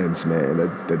man's man,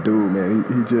 that dude, man,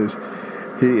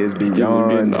 he is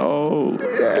beyond. He's getting old.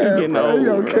 Yeah, he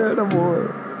don't care no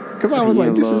more. Cause I was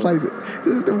like, this is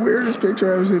the weirdest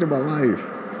picture I've ever seen in my life.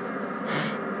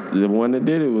 The one that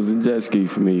did it was a jet ski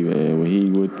for me, man. When he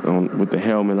with the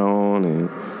helmet on and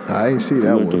I ain't see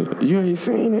that one. You ain't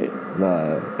seen it?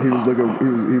 Nah, he was looking.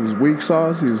 He was weak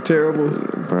sauce. He was terrible.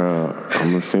 Bro, I'm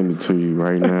gonna send it to you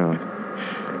right now.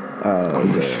 Oh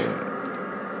man, this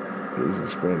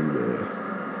is funny, man.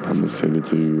 I'm gonna send it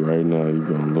to you right now. You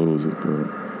gonna lose it, bro.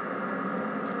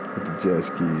 With the jet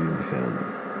skis and the helmet.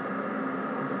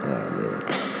 Oh man.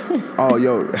 Oh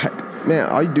yo,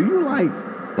 man, do you like?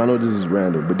 I know this is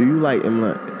random, but do you like M.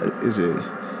 Night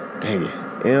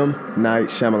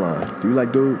Shyamalan? Do you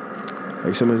like dude?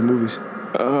 Like some of his movies?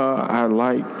 I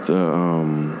like the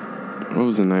what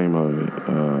was the name of it?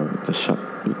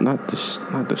 Not the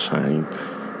Shining.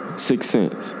 Sixth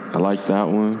Sense. I like that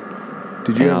one.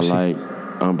 Did you ever see? I like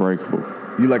Unbreakable.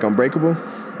 You like Unbreakable?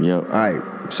 Yep. All right.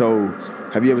 So,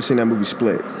 have you ever seen that movie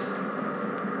Split?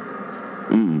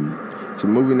 It's a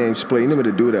movie named Split. You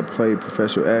remember the dude that played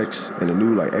Professor X in the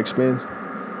new like X-Men?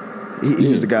 He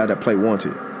was the guy that played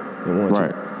Wanted.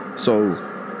 Right. So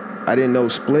I didn't know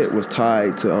Split was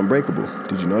tied to Unbreakable.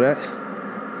 Did you know that?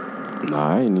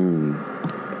 Nah, I ain't even.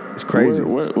 It's crazy.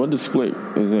 What the Split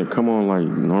is that? Come on, like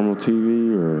normal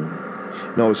TV or?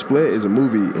 No, Split is a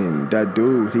movie, and that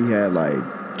dude he had like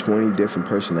 20 different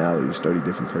personalities, 30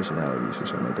 different personalities, or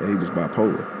something like that. He was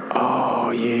bipolar.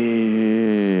 Oh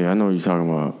yeah, I know what you're talking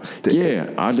about.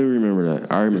 I do remember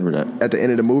that. I remember that. At the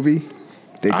end of the movie,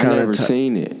 I never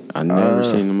seen it. I never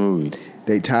seen the movie.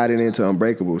 They tied it into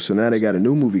Unbreakable, so now they got a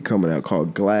new movie coming out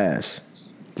called Glass.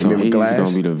 So he's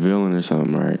gonna be the villain or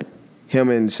something, right? Him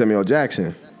and Samuel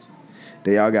Jackson.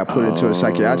 They all got put into a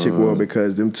psychiatric ward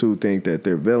because them two think that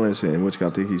they're villains and which guy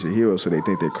think he's a hero, so they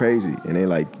think they're crazy. And they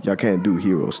like, y'all can't do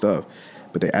hero stuff.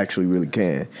 But they actually really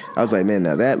can. I was like, man,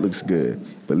 now that looks good.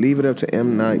 But leave it up to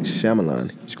M. Night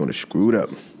Shyamalan. He's going to screw it up.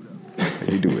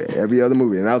 He do it every other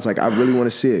movie. And I was like, I really want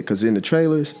to see it because in the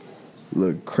trailers,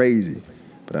 look crazy.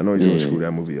 But I know he's going to screw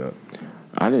that movie up.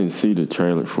 I didn't see the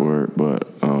trailer for it, but...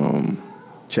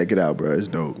 check it out, bro. It's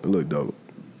dope. It look dope.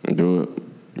 Do it.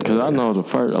 Because I know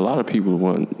a lot of people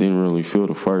didn't really feel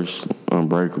the first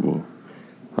Unbreakable.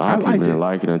 A lot of people didn't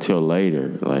like it until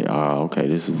later. Like, okay,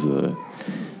 this is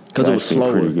because it was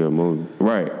slower. Pretty good movie,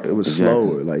 right? It was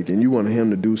slower, like, and you wanted him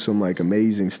to do some like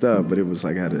amazing stuff, but it was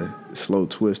like had a slow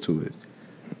twist to it.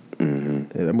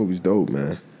 Mm-hmm. Yeah, that movie's dope,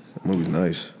 man. That movie's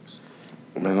nice.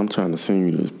 Man, I'm trying to send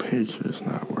you this picture. It's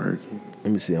not working.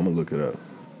 Let me see. I'm gonna look it up.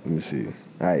 Let me see.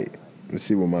 All right, let's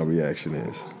see what my reaction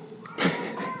is.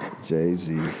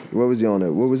 Jay-Z. What was he on?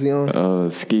 What was he on?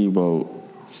 Ski boat,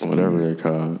 whatever they're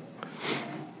called.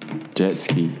 Jet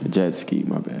ski.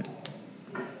 My bad.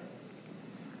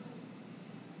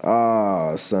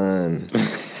 Oh, son.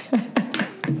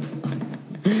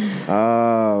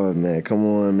 Oh, man. Come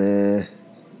on, man.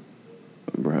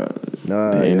 Bro,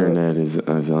 the internet is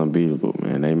unbeatable,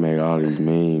 man. They make all these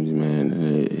memes, man.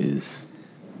 It is...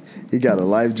 He got a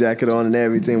life jacket on and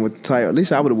everything with the tie. At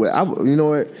least I would have. You know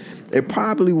what? It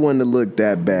probably wouldn't have looked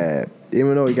that bad,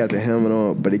 even though he got the helmet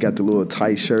on. But he got the little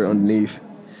tight shirt underneath,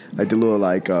 like the little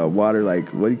water, like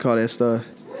what do you call that stuff?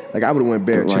 Like I would have went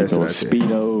bare chested like out there.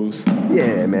 Speedos.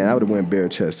 Yeah, man, I would have went bare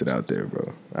chested out there,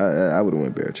 bro. I would have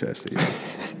went bare chested.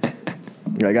 Yeah.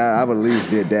 Like I would at least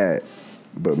did that.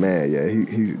 But man, yeah,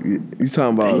 you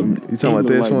talking about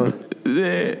this one?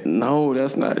 Yeah, no,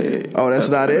 that's not it. Oh, that's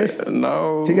not it?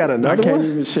 No. He got another one? I can't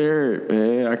even share it,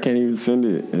 man. I can't even send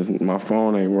it. My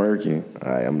phone ain't working.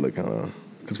 All right, I'm looking on.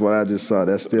 Because what I just saw,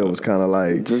 that still was kind of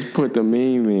like... Just put the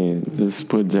meme in. Just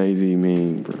put Jay-Z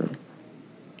meme, bro.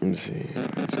 Let me see.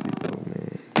 Let's keep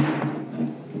going,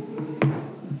 man.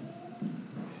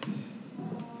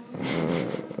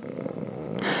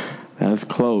 That's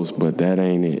close, but that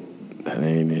ain't it. That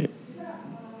ain't it.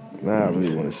 Nah, I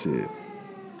really want to see it.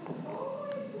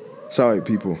 Sorry,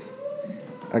 people.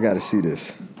 I got to see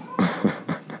this.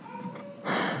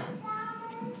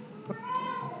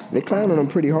 They clowning them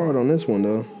pretty hard on this one,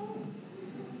 though.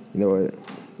 You know what?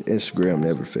 Instagram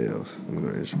never fails. Let me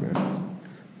go to Instagram.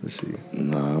 Let's see.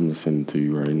 Nah, I'm going to send it to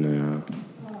you right now.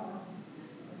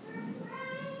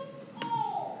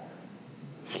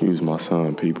 Excuse my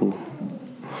son, people.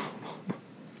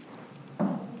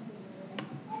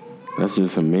 That's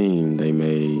just a meme they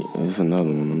made. It's another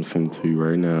one. I'm going to send it to you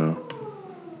right now.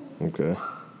 Okay.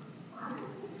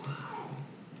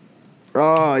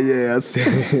 Oh, yeah. I see.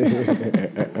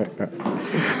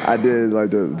 I did,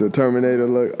 like, the Terminator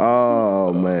look.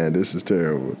 Oh, man, this is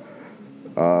terrible.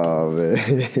 Oh, man.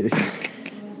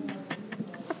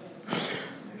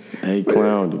 They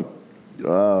clowned him.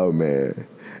 Oh, man.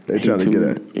 They trying to get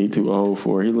at. He too old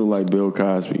for it. He look like Bill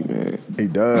Cosby, man. He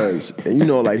does. And you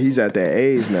know, like, he's at that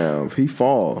age now. If he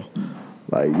fall,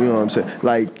 like, you know what I'm saying?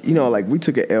 Like, you know, like, we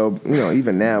took an L, you know,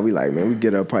 even now, we like, man, we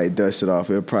get up, probably dust it off.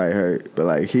 It'll probably hurt. But,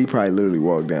 like, he probably literally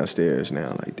walked downstairs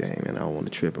now. Like, dang, man, I don't want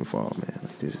to trip and fall, man.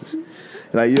 Like, this is...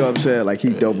 Like, you know what I'm saying? Like, he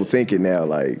double thinking now,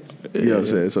 like, you know what I'm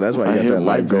saying? So that's why he got that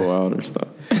light go out or stuff.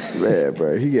 Yeah,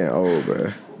 bro. He getting old,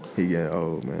 bro. He getting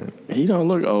old, man. He don't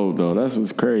look old, though. That's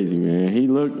what's crazy, man. He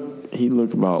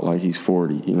look about like he's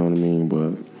 40, you know what I mean?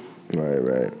 But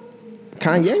Right.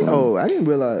 Kanye old. I didn't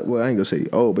realize, well, I ain't gonna say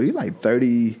old, but he like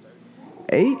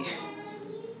 38?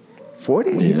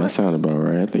 40? Yeah, that sounds about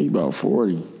right. I think he about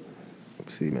 40.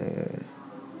 See, man.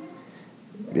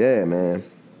 Yeah, man.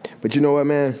 But you know what,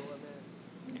 man?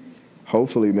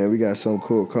 Hopefully, man, we got something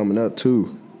cool coming up,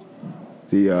 too.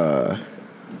 The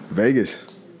Vegas.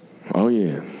 Oh,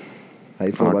 yeah. How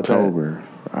you feel about that?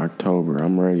 October.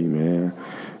 I'm ready, man.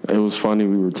 It was funny.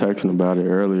 We were texting about it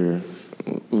earlier.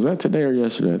 Was that today or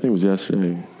yesterday? I think it was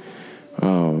yesterday.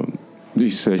 You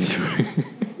said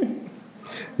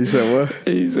You said what?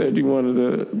 You said you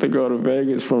wanted to go to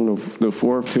Vegas from the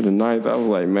 4th to the 9th. I was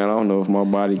like, man, I don't know if my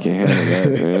body can handle that,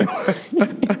 man.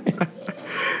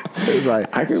 It's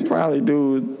like, I could probably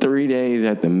do 3 days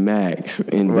at the max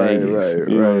in Vegas.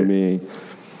 You know what I mean?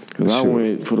 Because I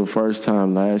went for the first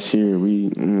time last year. We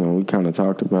kind of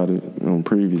talked about it on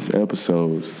previous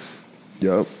episodes.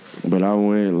 Yep. But I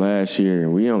went last year,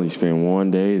 and we only spent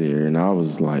 1 day there, and I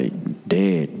was like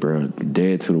dead, bro,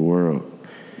 dead to the world.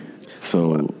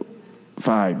 So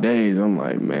 5 days, I'm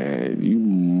like, man, you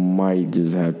might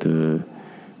just have to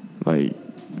like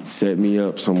set me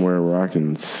up somewhere where I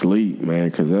can sleep, man,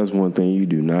 because that's one thing you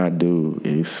do not do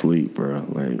is sleep, bro.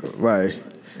 Like, right.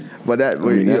 But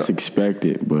that's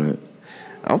expected, but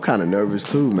I'm kind of nervous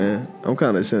too, man. I'm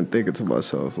kind of sitting thinking to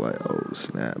myself, like, oh,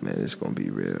 snap, man, it's going to be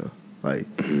real. Like,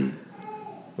 I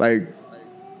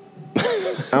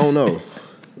don't know.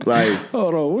 Like,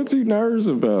 hold on, what's you nervous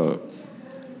about?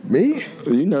 Me?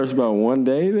 Are you nervous about 1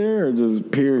 day there or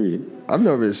just period? I'm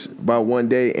nervous about 1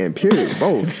 day and period,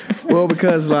 both. Well,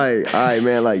 because, like, all right,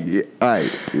 man, like, all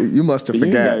right, you must have forgot.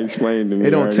 You gotta explain to me.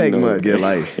 It don't take much to get,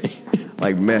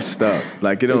 like messed up.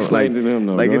 Like, it don't, explain to them,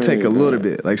 though. Like, it take a little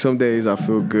bit. Like, some days I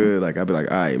feel good. Like, I'll be like,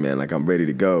 all right, man, like, I'm ready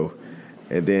to go.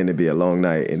 And then it'd be a long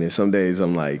night. And then some days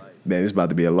I'm like, man, it's about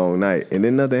to be a long night. And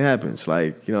then nothing happens.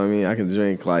 Like, you know what I mean? I can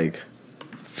drink, like,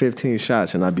 15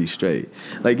 shots and I'd be straight.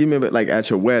 Like, you remember, like, at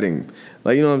your wedding,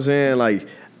 like, you know what I'm saying? Like,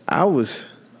 I was,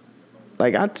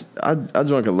 like, I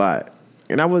drank a lot.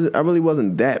 And I really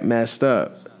wasn't that messed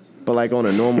up. But, like, on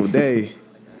a normal day,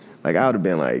 like, I would have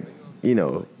been, like, you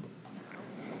know,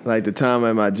 like the time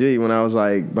at my Jeep when I was,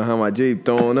 like, behind my Jeep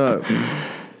throwing up.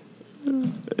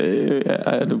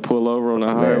 I had to pull over on the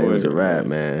highway. Man, it was a wrap,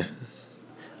 man.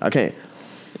 I can't.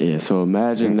 Yeah, so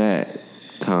imagine that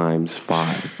times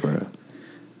 5, bro.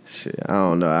 Shit, I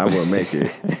don't know. I wouldn't make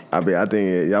it. I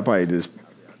think y'all probably just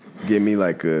give me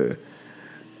like a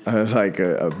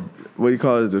what do you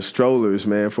call it, the strollers,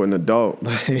 man, for an adult.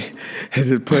 Like, it's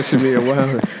just pushing me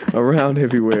around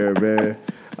everywhere, man.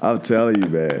 I'll tell you,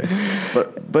 man.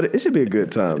 But it should be a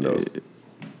good time, though.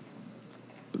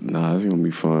 Nah, it's gonna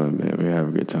be fun, man. We have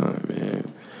a good time,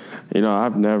 man. You know,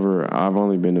 I've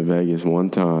only been to Vegas one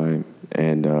time,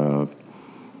 and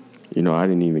you know, I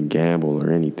didn't even gamble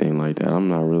or anything like that. I'm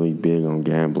not really big on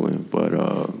gambling, but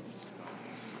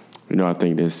you know, I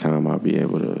think this time I'll be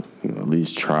able to, you know, at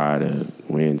least try to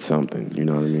win something. You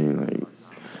know what I mean? Like,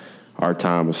 our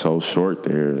time was so short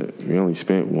there. We only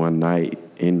spent one night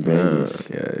in Vegas.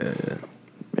 Yeah.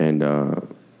 And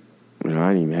you know,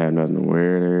 I didn't even have nothing to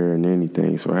wear there and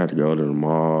anything, so I had to go to the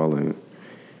mall and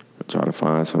try to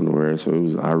find something to wear. So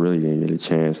I really didn't get a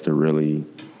chance to really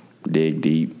dig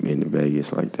deep into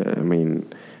Vegas like that. I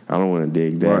mean, I don't want to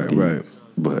dig that deep, right.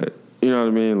 But you know what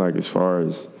I mean? Like, as far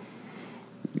as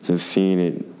just seeing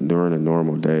it during a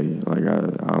normal day, like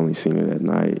I only seen it at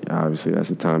night. Obviously, that's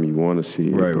the time you want to see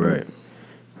it. Right.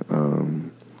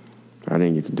 I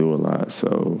didn't get to do a lot,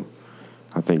 so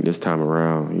I think this time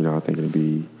around, you know, I think it'll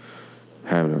be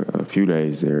having a few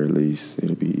days there at least.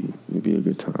 It'll be a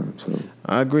good time. So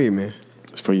I agree, man.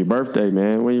 It's for your birthday,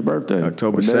 man. When your birthday?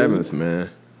 October 7th, man.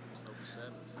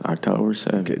 October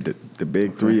 7th. Okay, the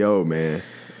big 3-0, man.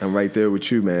 I'm right there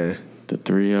with you, man. The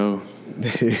 3-0.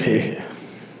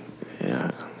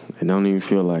 Yeah. It don't even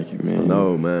feel like it, man.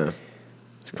 No, man.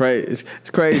 It's crazy.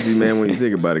 It's crazy, man, when you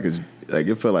think about it, because like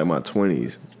it felt like my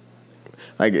 20s.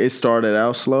 Like, it started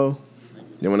out slow.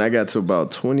 Then when I got to about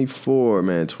 24,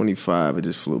 man, 25, it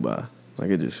just flew by.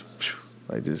 Like, it just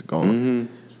gone.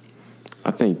 Mm-hmm. I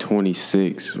think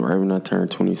 26, right when I turned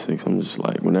 26, I'm just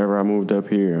like, whenever I moved up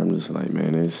here, I'm just like,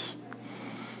 man, it's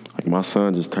like my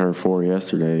son just turned 4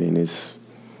 yesterday, and it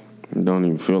don't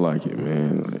even feel like it,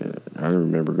 man. I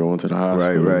remember going to the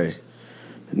hospital. Right.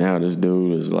 And now this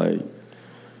dude is like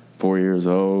 4 years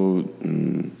old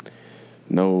and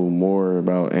know more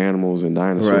about animals and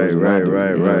dinosaurs. Right.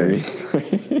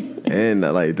 And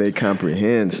like, they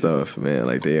comprehend stuff, man.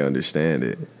 Like, they understand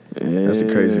it. Yeah. That's the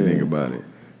crazy thing about it.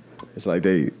 It's like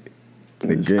they're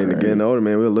getting older,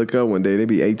 man. We'll look up one day, they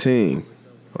be 18,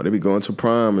 or they be going to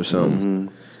prom or something.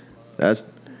 Mm-hmm.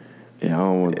 I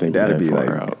don't want to think that'd that be far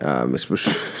like, out.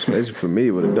 Especially for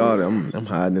me with a daughter, I'm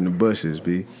hiding in the bushes,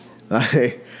 B.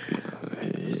 Like,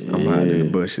 I'm hiding in the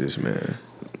bushes, man.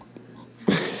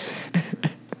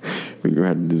 We're gonna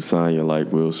have to do Sonya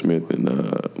like Will Smith and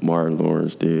Martin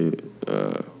Lawrence did.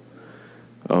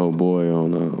 Oh boy,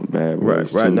 on Bad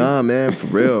Boys. Right. Nah, man, for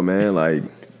real, man. Like,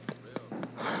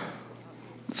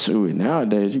 shoot,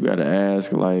 nowadays you gotta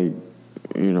ask, like,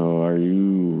 you know, are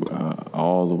you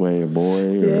all the way a boy?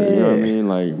 Or, you know what I mean?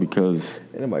 Like, because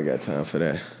ain't nobody got time for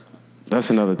that. That's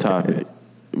another topic.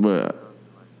 But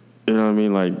you know what I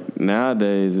mean? Like,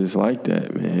 nowadays it's like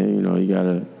that, man. You know, you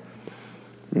gotta,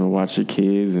 you know, watch your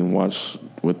kids and watch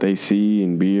what they see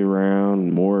and be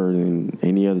around more than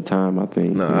any other time, I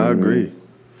think. No, I agree.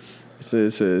 It's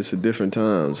a different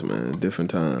times, man.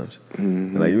 Different times.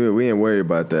 Mm-hmm. Like, we ain't worried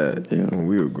about that when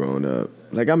we were growing up.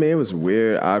 Like, I mean, it was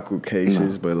weird, awkward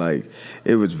cases, but like,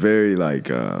 it was very like,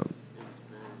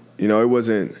 you know, it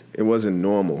wasn't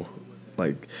normal.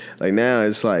 Like now,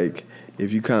 it's like,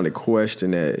 if you kind of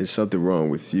question that, it's something wrong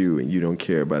with you, and you don't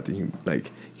care about the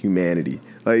humanity.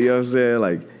 Like, you know what I'm saying?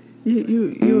 Like,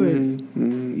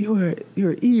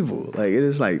 you're evil. Like, it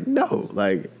is like, no,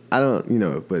 like, I don't, you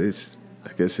know, but it's,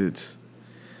 I guess it's,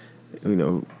 you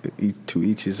know, to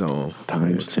each his own.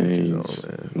 Times change.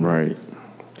 Right.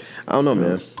 I don't know,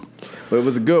 man. But it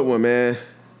was a good one, man.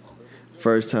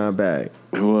 First time back.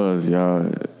 It was,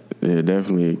 y'all. Yeah,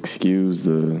 definitely excuse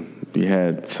we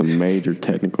had some major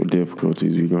technical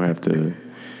difficulties we're going to have to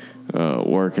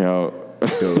work out.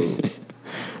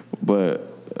 But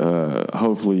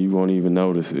hopefully you won't even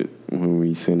notice it when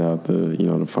we send out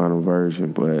the final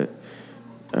version. But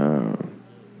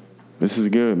this is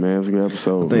good, man. It's a good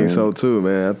episode. I think so too,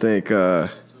 man. I think,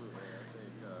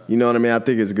 you know what I mean? I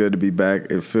think it's good to be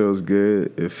back. It feels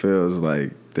good. It feels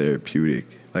like therapeutic.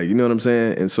 Like, you know what I'm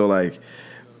saying? And so, like,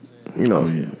 you know,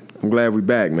 I'm glad we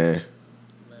back, man.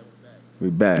 We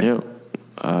back. Yep.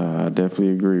 I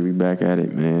definitely agree. We back at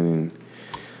it, man. And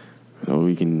you know,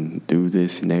 we can do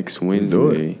this next Wednesday.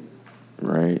 Do it.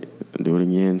 Right? Do it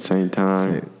again, same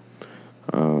time.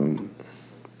 Same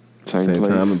place.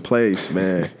 Time and place,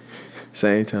 man.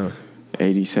 Same time.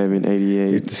 87,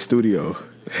 88. It's the studio.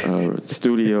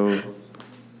 Studio,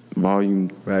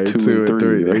 volume right, 2 and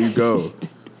 3. There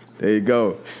you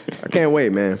go. I can't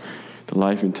wait, man. The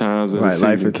Life and Times of the Season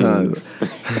Life and Kings.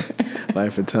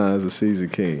 Life and Times of Season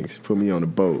Kings. Put me on a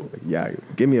boat. Yeah,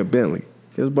 give me a Bentley.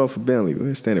 Give us both a Bentley.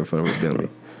 We're standing in front of a Bentley.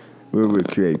 We'll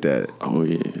recreate that. Oh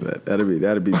yeah,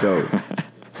 that'd be dope.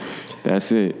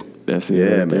 That's it. Yeah, right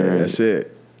man. there. That's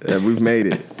it. We've made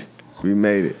it. We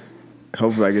made it.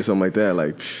 Hopefully, I get something like that.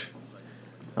 Like,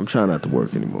 I'm trying not to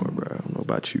work anymore, bro. I don't know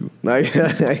about you. Like,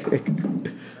 yeah,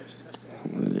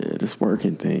 this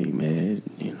working thing, man.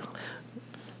 You know,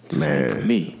 just ain't for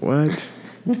me. What?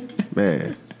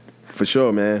 Man, for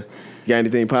sure, man. You got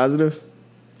anything positive?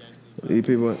 These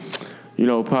people. You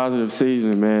know, positive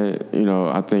season, man. You know,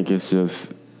 I think it's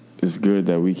good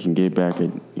that we can get back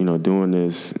at, you know, doing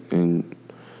this and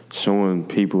showing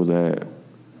people that,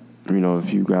 you know,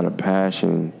 if you got a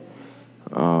passion,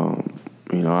 you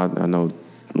know, I know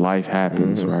life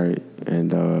happens, right?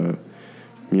 And,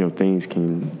 you know, things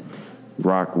can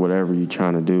rock whatever you're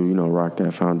trying to do, you know, rock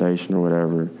that foundation or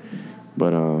whatever.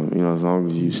 But, you know, as long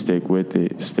as you stick with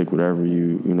it, stick whatever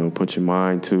you know, put your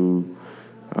mind to,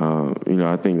 you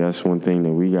know, I think that's one thing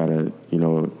that we got to, you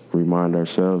know, remind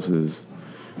ourselves is,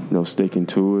 you know, sticking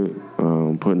to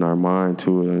it, putting our mind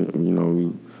to it. You know,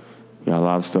 we got a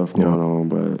lot of stuff going on,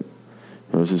 but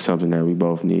you know, this is something that we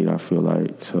both need, I feel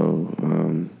like. So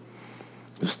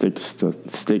stick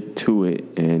to it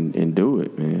and do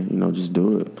it, man. You know, just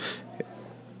do it.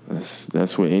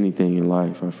 That's with anything in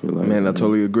life, I feel like. Man, I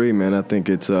totally agree, man. I think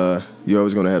it's you're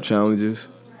always going to have challenges.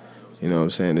 You know what I'm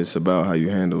saying? It's about how you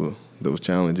handle those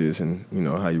challenges and, you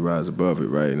know, how you rise above it,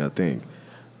 right? And I think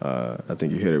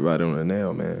you hit it right on the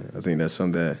nail, man. I think that's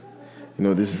something that, you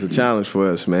know, this is a challenge for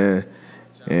us, man.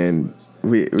 And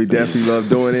we definitely love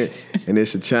doing it. And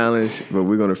it's a challenge, but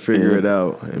we're going to figure it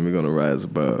out and we're going to rise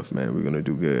above, man. We're going to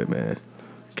do good, man.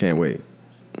 Can't wait.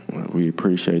 We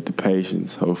appreciate the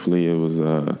patience. Hopefully it was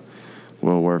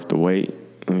well worth the wait.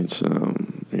 It's,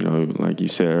 you know, like you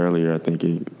said earlier, I think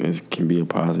it can be a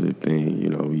positive thing. You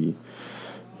know, we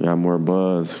got more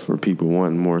buzz for people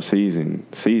wanting more seasoning.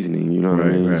 You know what I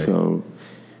mean? Right. So,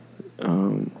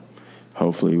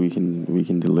 hopefully we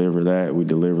can deliver that. We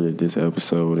delivered it this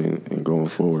episode and going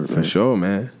forward. For sure,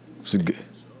 man. It's good.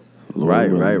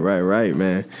 Right,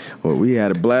 man. Well, we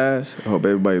had a blast. I hope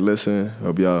everybody listening.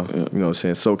 Hope y'all, you know what I'm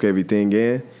saying, soak everything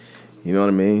in. You know what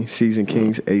I mean? Season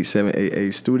Kings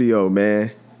 8788 Studio,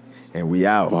 man. And we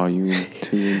out. Volume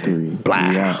 2 and 3.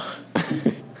 Blah.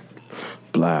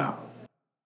 Blah.